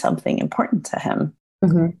 it meant something important to him.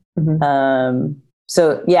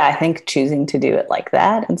 So yeah, I think choosing to do it like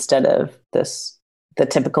that instead of the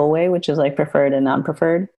typical way, which is like preferred and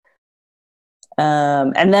non-preferred.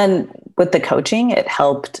 And then with the coaching, it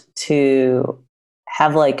helped to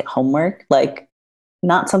have like homework, like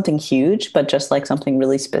not something huge, but just like something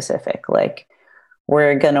really specific. Like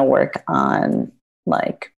we're going to work on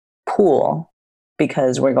like pool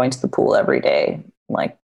because we're going to the pool every day,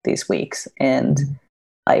 like these weeks. And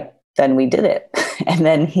like, then we did it. And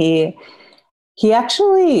then he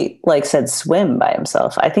actually like said swim by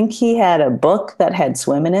himself. I think he had a book that had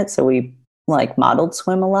swim in it. So we like modeled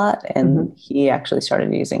swim a lot and he actually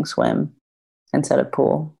started using swim instead of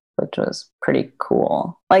pool, which was pretty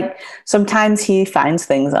cool. Like sometimes he finds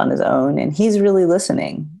things on his own and he's really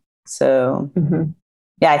listening. So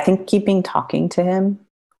yeah, I think keeping talking to him.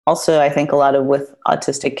 Also, I think a lot of with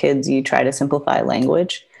autistic kids, you try to simplify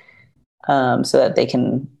language so that they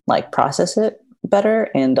can like process it better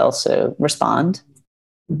and also respond.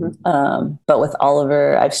 But with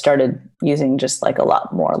Oliver, I've started using just like a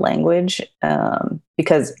lot more language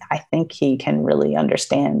because I think he can really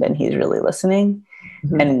understand and he's really listening.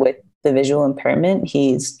 And with the visual impairment,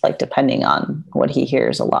 he's like depending on what he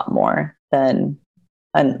hears a lot more than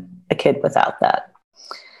a kid without that.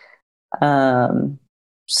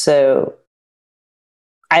 So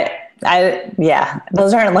yeah,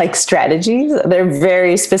 those aren't like strategies. They're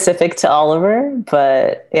very specific to Oliver,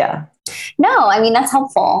 but yeah. No, I mean, that's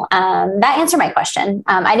helpful. That answered my question.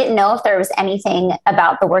 I didn't know if there was anything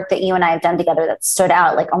about the work that you and I have done together that stood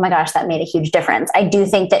out, like, oh my gosh, that made a huge difference. I do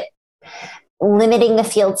think that limiting the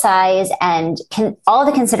field size and all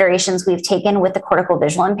the considerations we've taken with the cortical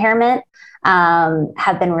visual impairment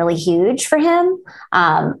have been really huge for him.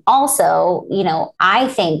 Also, I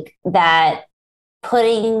think that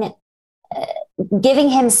giving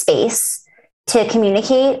him space to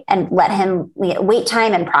communicate and let him wait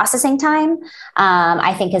time and processing time,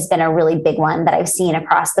 I think has been a really big one that I've seen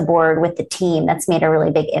across the board with the team that's made a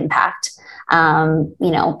really big impact.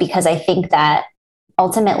 Because I think that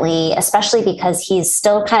ultimately, especially because he's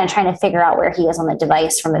still kind of trying to figure out where he is on the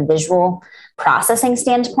device from a visual processing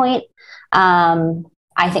standpoint,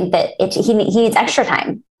 I think that he needs extra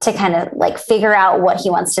time to kind of like figure out what he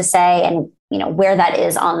wants to say and where that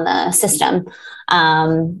is on the system.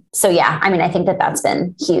 So yeah, I mean, I think that that's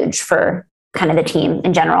been huge for kind of the team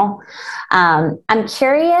in general. I'm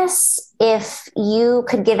curious if you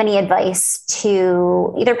could give any advice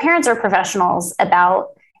to either parents or professionals about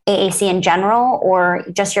AAC in general, or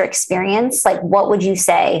just your experience. Like, what would you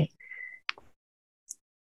say?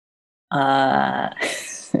 My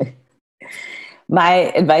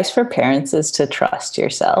advice for parents is to trust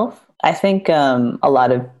yourself. I think I've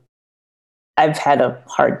had a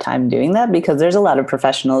hard time doing that because there's a lot of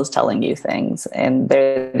professionals telling you things and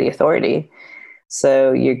they're the authority.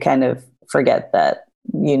 So you kind of forget that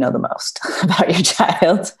you know the most about your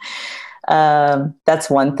child. That's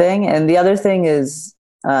one thing. And the other thing is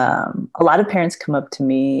a lot of parents come up to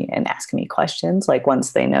me and ask me questions, like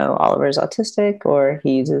once they know Oliver's autistic or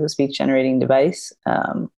he uses a speech generating device.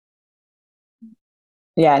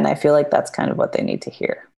 Yeah, and I feel like that's kind of what they need to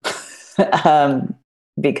hear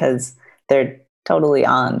because they're totally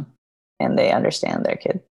on and they understand their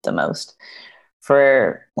kid the most.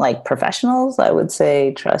 For like professionals, I would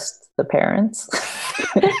say trust the parents.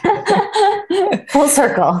 Full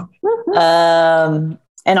circle. And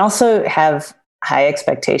also have high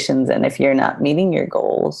expectations. And if you're not meeting your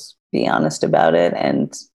goals, be honest about it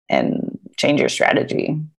and change your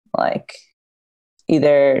strategy. Like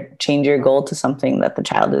either change your goal to something that the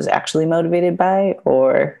child is actually motivated by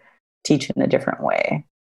or teach in a different way.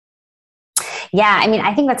 Yeah, I mean,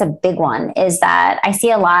 I think that's a big one, is that I see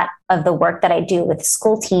a lot of the work that I do with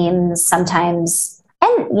school teams sometimes,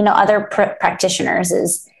 and, other practitioners,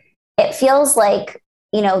 is it feels like,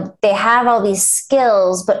 they have all these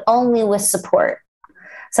skills, but only with support.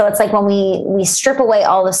 So it's like when we strip away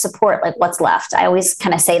all the support, like what's left? I always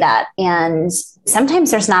kind of say that. And sometimes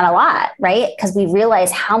there's not a lot, right? Because we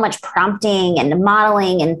realize how much prompting and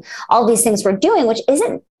modeling and all these things we're doing, which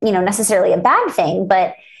isn't, necessarily a bad thing,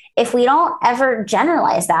 but if we don't ever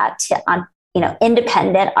generalize that to,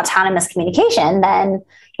 independent, autonomous communication, then,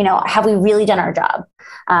 have we really done our job?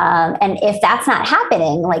 And if that's not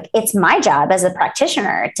happening, like it's my job as a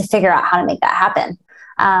practitioner to figure out how to make that happen.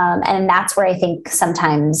 And that's where I think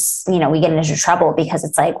sometimes, we get into trouble because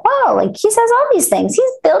it's like, wow, like he says all these things,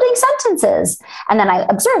 he's building sentences. And then I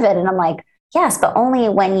observe it and I'm like, yes, but only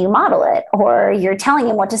when you model it or you're telling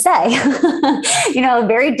him what to say, a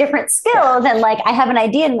very different skill than like, I have an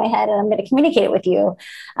idea in my head and I'm going to communicate it with you.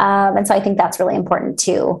 And so I think that's really important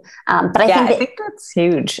too. But I think that's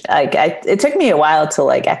huge. Like it took me a while to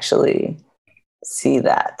like actually see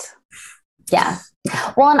that. Yeah.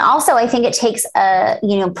 Well, and also I think it takes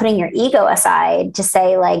putting your ego aside to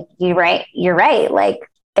say like, you're right. Like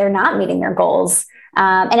they're not meeting their goals.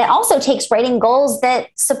 And it also takes writing goals that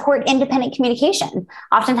support independent communication.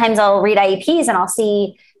 Oftentimes I'll read IEPs and I'll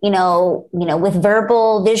see, with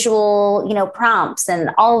verbal, visual, prompts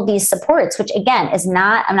and all of these supports, which again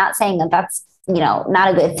I'm not saying that that's, not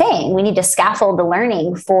a good thing. We need to scaffold the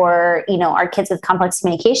learning for, our kids with complex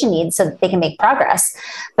communication needs so that they can make progress.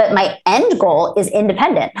 But my end goal is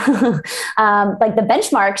independent. Like the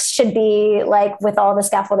benchmarks should be like with all the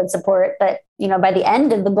scaffolded support, but, by the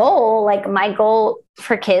end of the goal, like my goal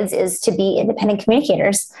for kids is to be independent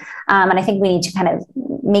communicators. And I think we need to kind of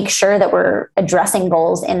make sure that we're addressing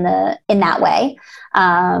goals in that way.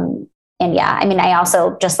 And yeah, I mean, I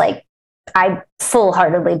also just like, I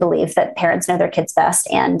full-heartedly believe that parents know their kids best,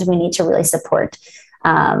 and we need to really support,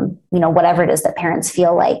 whatever it is that parents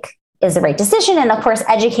feel like is the right decision. And of course,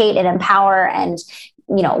 educate and empower. And,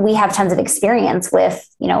 we have tons of experience with,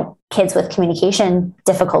 kids with communication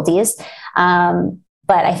difficulties.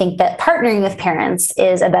 But I think that partnering with parents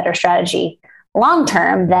is a better strategy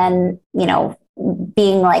long-term than,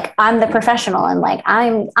 being like, I'm the professional and like,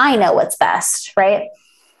 I know what's best. Right.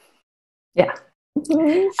 Yeah.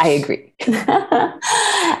 I agree.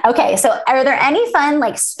 Okay. So are there any fun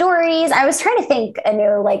like stories? I was trying to think,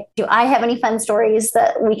 Anu, like, do I have any fun stories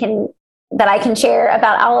that I can share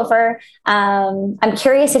about Oliver? I'm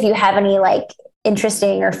curious if you have any like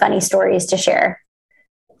interesting or funny stories to share.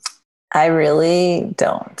 I really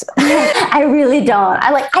don't. I really don't.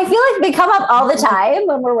 I feel like they come up all the time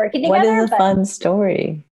when we're working together. What is a fun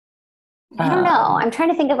story? I don't know. I'm trying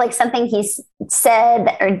to think of like something he's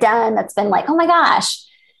said or done that's been like, oh my gosh.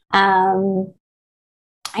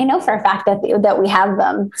 I know for a fact that we have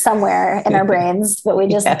them somewhere in our brains, but we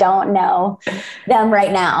just don't know them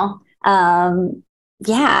right now.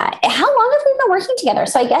 Yeah. How long have we been working together?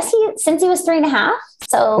 So I guess since he was 3.5.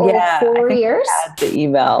 So 4 years. I had the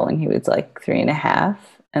eval when he was like 3.5.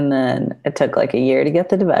 And then it took like a year to get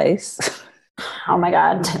the device. Oh my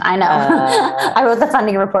God. I know. I wrote the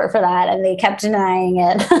funding report for that and they kept denying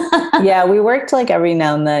it. Yeah, we worked like every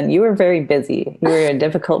now and then. You were very busy. You were a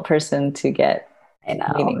difficult person to get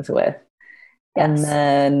meetings with. Yes. And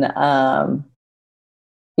then,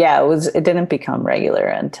 it didn't become regular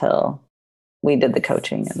until we did the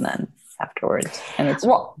coaching and then afterwards. And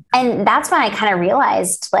and that's when I kind of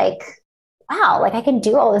realized like, wow, like I can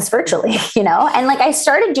do all this virtually, and like I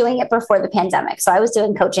started doing it before the pandemic. So I was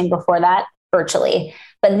doing coaching before that virtually,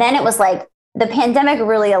 but then it was like the pandemic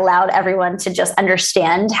really allowed everyone to just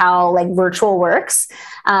understand how like virtual works.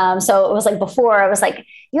 So it was like before I was like,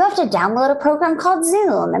 you have to download a program called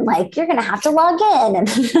Zoom and like, you're going to have to log in. And,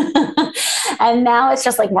 and now it's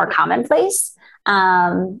just like more commonplace.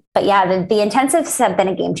 But yeah, the intensives have been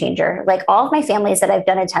a game changer. Like all of my families that I've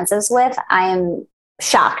done intensives with, I am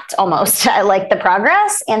shocked almost at like the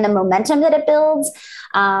progress and the momentum that it builds.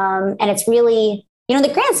 And it's really,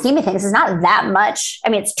 the grand scheme of things is not that much. I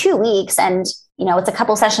mean, it's 2 weeks and, it's a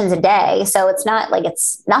couple sessions a day. So it's not like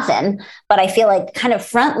it's nothing, but I feel like kind of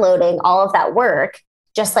front loading all of that work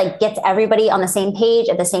just like gets everybody on the same page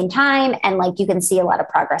at the same time. And like, you can see a lot of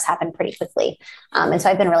progress happen pretty quickly. And so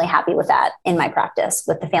I've been really happy with that in my practice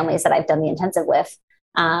with the families that I've done the intensive with.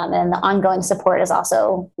 And the ongoing support is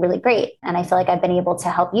also really great. And I feel like I've been able to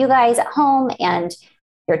help you guys at home and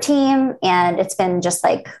your team. And it's been just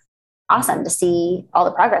like awesome to see all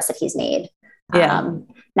the progress that he's made. Yeah.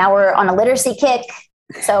 Now we're on a literacy kick.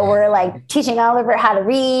 So we're like teaching Oliver how to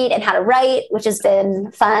read and how to write, which has been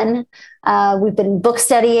fun. We've been book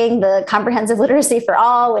studying the Comprehensive Literacy for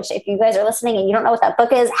All, which if you guys are listening and you don't know what that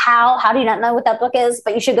book is, how do you not know what that book is?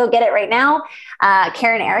 But you should go get it right now.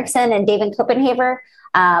 Karen Erickson and David Copenhaver.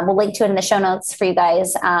 We'll link to it in the show notes for you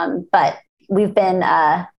guys. But we've been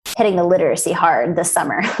hitting the literacy hard this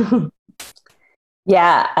summer.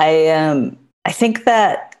 Yeah, I think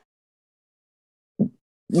that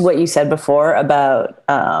what you said before about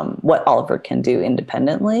what Oliver can do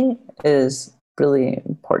independently is really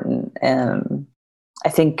important. And I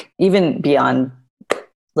think even beyond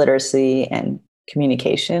literacy and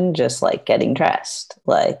communication, just like getting dressed,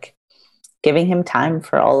 like giving him time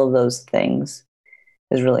for all of those things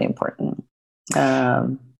is really important. Yeah.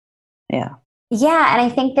 Yeah. And I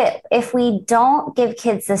think that if we don't give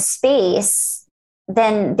kids the space,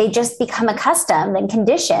 then they just become accustomed and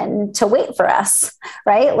conditioned to wait for us,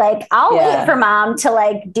 right? Like I'll wait for mom to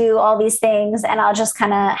like do all these things and I'll just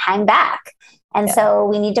kind of hang back. And so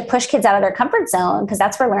we need to push kids out of their comfort zone because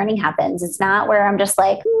that's where learning happens. It's not where I'm just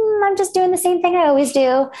like, I'm just doing the same thing I always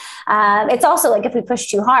do. It's also like if we push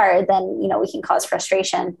too hard, then, we can cause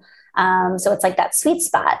frustration. So it's like that sweet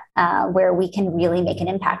spot where we can really make an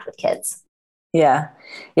impact with kids. Yeah.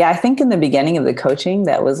 Yeah. I think in the beginning of the coaching,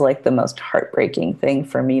 that was like the most heartbreaking thing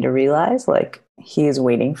for me to realize, like he is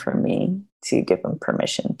waiting for me to give him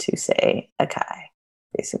permission to say Akai,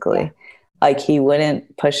 basically. Yeah. Like he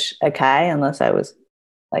wouldn't push Akai unless I was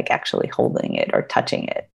like actually holding it or touching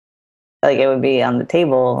it. Like it would be on the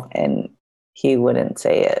table and he wouldn't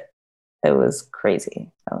say it. It was crazy.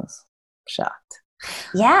 I was shocked.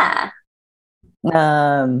 Yeah.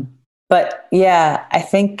 But yeah, I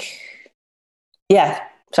think,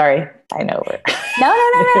 sorry. I know. No.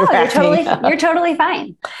 You're totally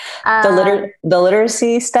fine. The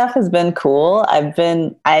literacy stuff has been cool.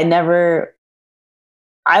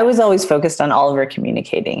 I was always focused on Oliver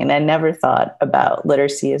communicating and I never thought about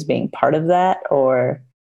literacy as being part of that or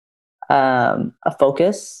a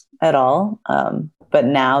focus at all. But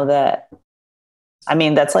now that I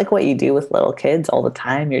mean, that's like what you do with little kids all the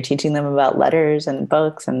time. You're teaching them about letters and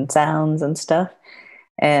books and sounds and stuff.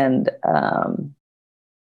 And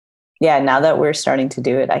yeah, now that we're starting to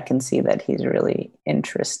do it, I can see that he's really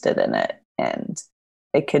interested in it, and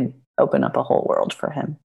it could open up a whole world for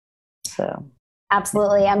him. So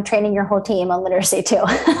absolutely. I'm training your whole team on literacy too.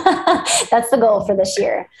 That's the goal for this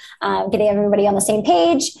year. Getting everybody on the same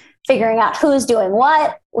page, figuring out who's doing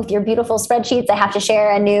what with your beautiful spreadsheets. I have to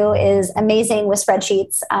share, Anu is amazing with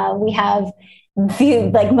spreadsheets. We have the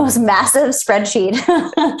like most massive spreadsheet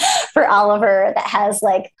for Oliver that has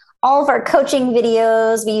like all of our coaching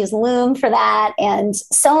videos. We use Loom for that, and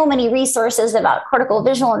so many resources about cortical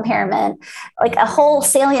visual impairment, like a whole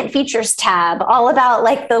salient features tab, all about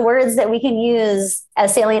like the words that we can use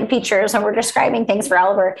as salient features when we're describing things for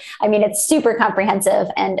Oliver. I mean, it's super comprehensive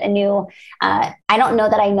and a new, I don't know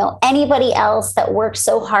that I know anybody else that works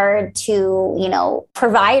so hard to,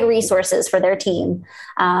 provide resources for their team.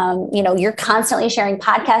 You're constantly sharing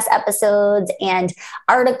podcast episodes and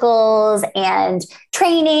articles and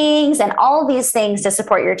trainings and all these things to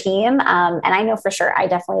support your team. And I know for sure, I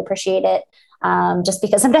definitely appreciate it. Just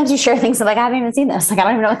because sometimes you share things like, I haven't even seen this. Like, I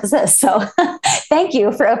don't even know what this is. So thank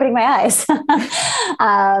you for opening my eyes.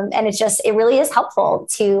 And it really is helpful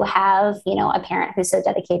to have, a parent who's so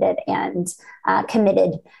dedicated and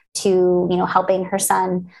committed to, helping her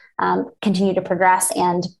son continue to progress.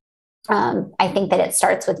 And I think that it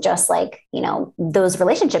starts with just like, those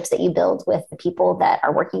relationships that you build with the people that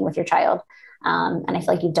are working with your child. And I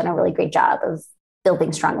feel like you've done a really great job of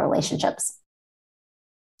building strong relationships.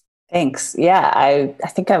 Thanks. Yeah, I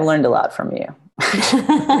think I've learned a lot from you.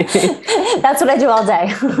 That's what I do all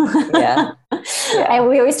day. Yeah. And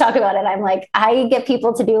we always talk about it. I'm like, I get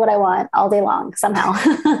people to do what I want all day long somehow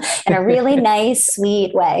in a really nice,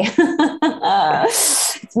 sweet way.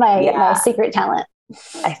 It's my secret talent.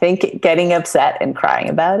 I think getting upset and crying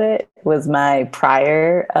about it was my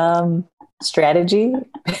prior strategy.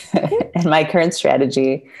 And my current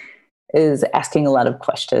strategy is asking a lot of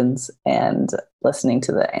questions and listening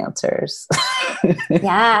to the answers.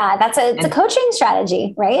 Yeah, it's a coaching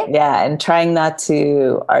strategy, right? Yeah, and trying not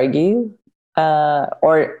to argue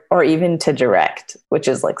or even to direct, which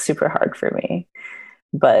is like super hard for me,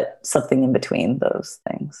 but something in between those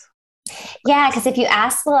things. Yeah, because if you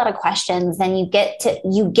ask a lot of questions, then you get to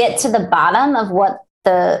the bottom of what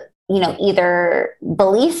the either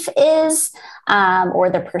belief is or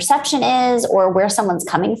the perception is or where someone's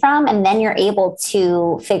coming from. And then you're able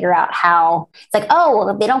to figure out how it's like, oh,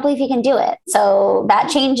 well, they don't believe you can do it. So that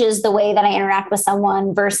changes the way that I interact with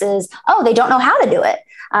someone versus, oh, they don't know how to do it.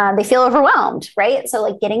 They feel overwhelmed, right? So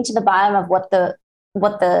like getting to the bottom of what the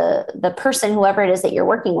person, whoever it is that you're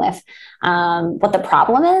working with, what the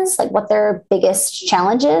problem is, like what their biggest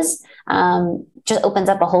challenge is, just opens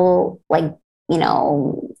up a whole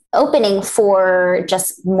opening for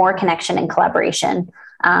just more connection and collaboration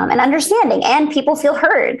and understanding, and people feel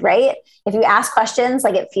heard, right? If you ask questions,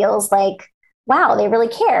 like it feels like, wow, they really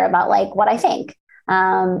care about like what I think.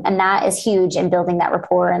 And that is huge in building that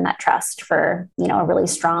rapport and that trust for, a really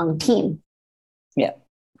strong team. Yeah.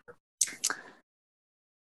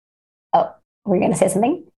 Oh, were you going to say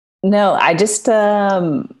something? No, I just,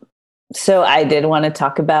 so I did want to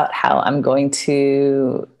talk about how I'm going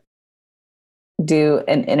to do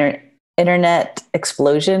an internet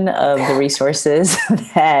explosion of the resources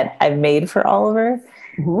that I've made for Oliver,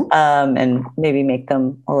 and maybe make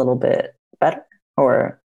them a little bit better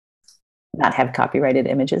or not have copyrighted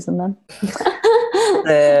images in them.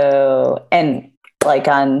 So, and like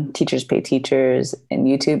on Teachers Pay Teachers and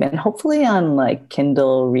YouTube, and hopefully on like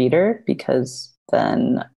Kindle Reader, because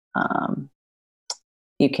then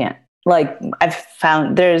you can't, like, I've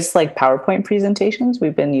found there's like PowerPoint presentations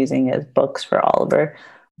we've been using as books for Oliver,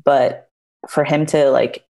 but for him to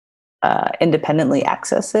like independently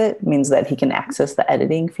access it means that he can access the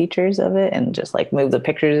editing features of it and just like move the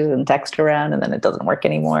pictures and text around, and then it doesn't work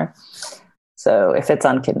anymore. So if it's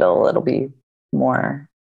on Kindle, it'll be more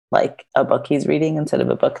like a book he's reading instead of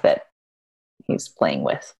a book that he's playing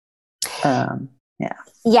with.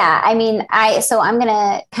 Yeah. I mean, I'm going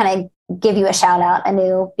to kind of give you a shout out,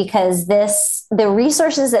 Anu, because the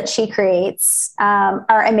resources that she creates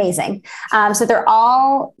are amazing. So they're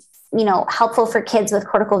all, helpful for kids with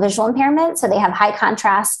cortical visual impairment. So they have high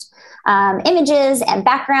contrast images and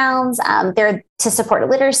backgrounds. They're to support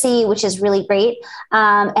literacy, which is really great.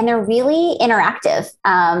 And they're really interactive.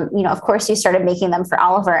 Of course you started making them for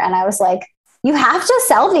Oliver, and I was like, you have to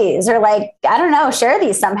sell these or like, I don't know, share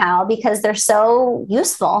these somehow because they're so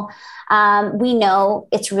useful. We know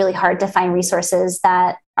it's really hard to find resources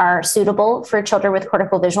that are suitable for children with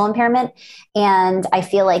cortical visual impairment. And I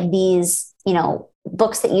feel like these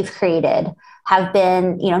books that you've created have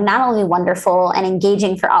been, not only wonderful and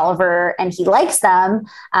engaging for Oliver and he likes them,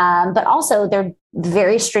 but also they're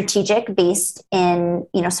very strategic based in,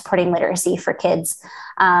 supporting literacy for kids.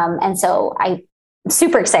 And so I'm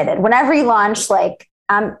super excited whenever you launch, like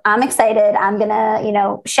I'm excited. I'm going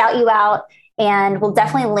to, shout you out. And we'll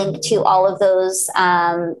definitely link to all of those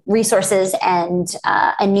resources and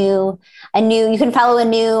you can follow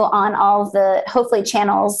Anu on all of the hopefully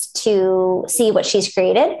channels to see what she's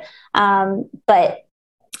created. But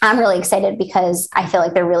I'm really excited because I feel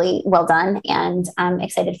like they're really well done and I'm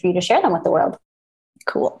excited for you to share them with the world.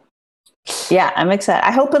 Cool. Yeah, I'm excited.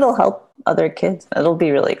 I hope it'll help other kids. It'll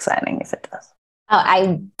be really exciting if it does.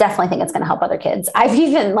 I definitely think it's going to help other kids. I've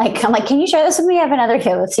even I'm like, can you share this with me? I have another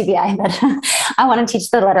kid with TBI that I want to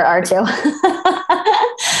teach the letter R to.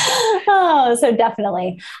 Oh, so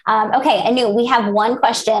definitely. Okay. Anu, we have one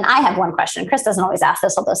question. I have one question. Chris doesn't always ask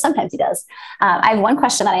this, although sometimes he does. I have one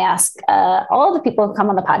question that I ask all the people who come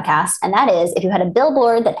on the podcast. And that is, if you had a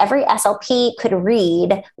billboard that every SLP could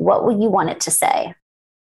read, what would you want it to say?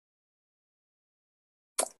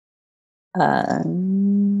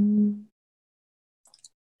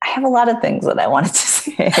 I have a lot of things that I wanted to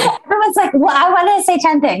say. Everyone's like, well, I wanted to say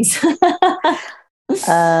 10 things.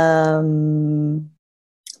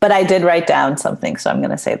 But I did write down something, so I'm going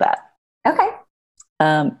to say that. Okay.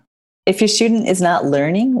 If your student is not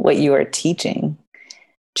learning what you are teaching,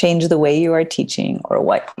 change the way you are teaching or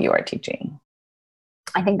what you are teaching.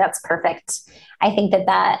 I think that's perfect. I think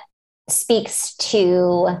that speaks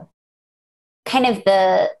to kind of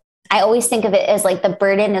I always think of it as like the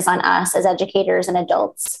burden is on us as educators and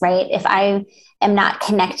adults, right? If I am not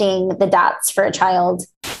connecting the dots for a child,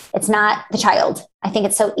 it's not the child. I think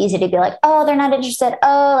it's so easy to be like, oh, they're not interested.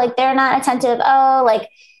 Oh, like they're not attentive. Oh, like,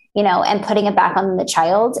 and putting it back on the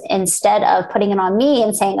child instead of putting it on me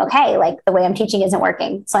and saying, okay, like the way I'm teaching isn't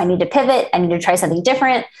working. So I need to pivot. I need to try something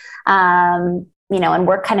different. And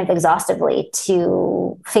work kind of exhaustively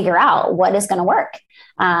to figure out what is going to work.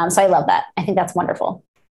 So I love that. I think that's wonderful.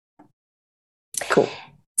 Cool.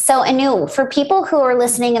 So Anu, for people who are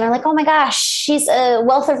listening and are like, oh my gosh, she's a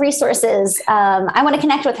wealth of resources. I want to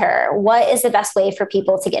connect with her. What is the best way for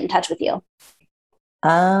people to get in touch with you?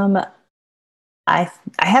 I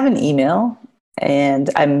have an email and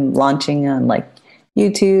I'm launching on like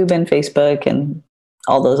YouTube and Facebook and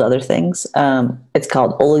all those other things. It's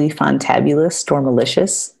called Olifantabulous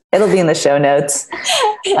Stormalicious. It'll be in the show notes.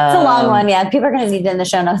 It's a long one. Yeah. People are going to need it in the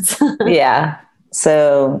show notes. Yeah.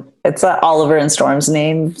 So it's Oliver and Storm's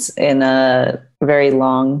names in a very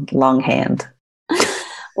long hand.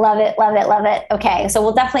 Love it. Love it. Love it. Okay. So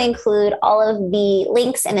we'll definitely include all of the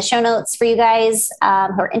links in the show notes for you guys who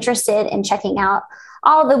are interested in checking out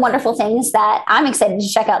all the wonderful things that I'm excited to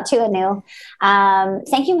check out too, Anu.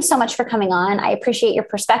 Thank you so much for coming on. I appreciate your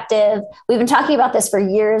perspective. We've been talking about this for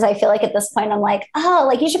years. I feel like at this point, I'm like, oh,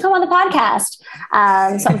 like you should come on the podcast.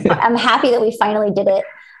 So I'm happy that we finally did it.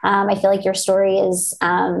 I feel like your story is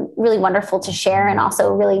really wonderful to share and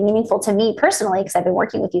also really meaningful to me personally, because I've been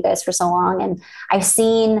working with you guys for so long and I've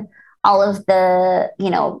seen all of the,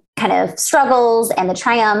 kind of struggles and the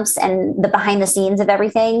triumphs and the behind the scenes of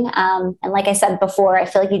everything. And like I said before, I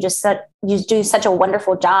feel like you do such a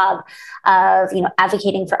wonderful job of,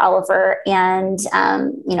 advocating for Oliver and,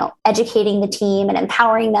 educating the team and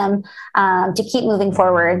empowering them to keep moving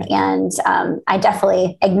forward. And I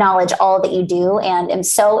definitely acknowledge all that you do and am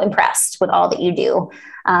so impressed with all that you do.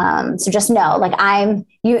 So just know, like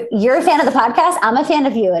you're a fan of the podcast. I'm a fan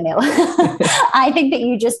of you, Anu. I think that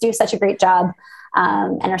you just do such a great job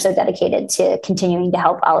and are so dedicated to continuing to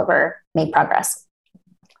help Oliver make progress.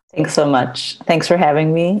 Thanks so much. Thanks for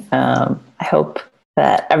having me. I hope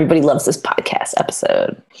that everybody loves this podcast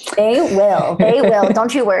episode. They will. They will.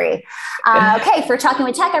 Don't you worry. Okay. For Talking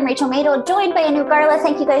with Tech, I'm Rachel Madel, joined by Anu Garla.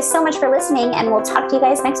 Thank you guys so much for listening, and we'll talk to you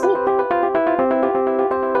guys next week.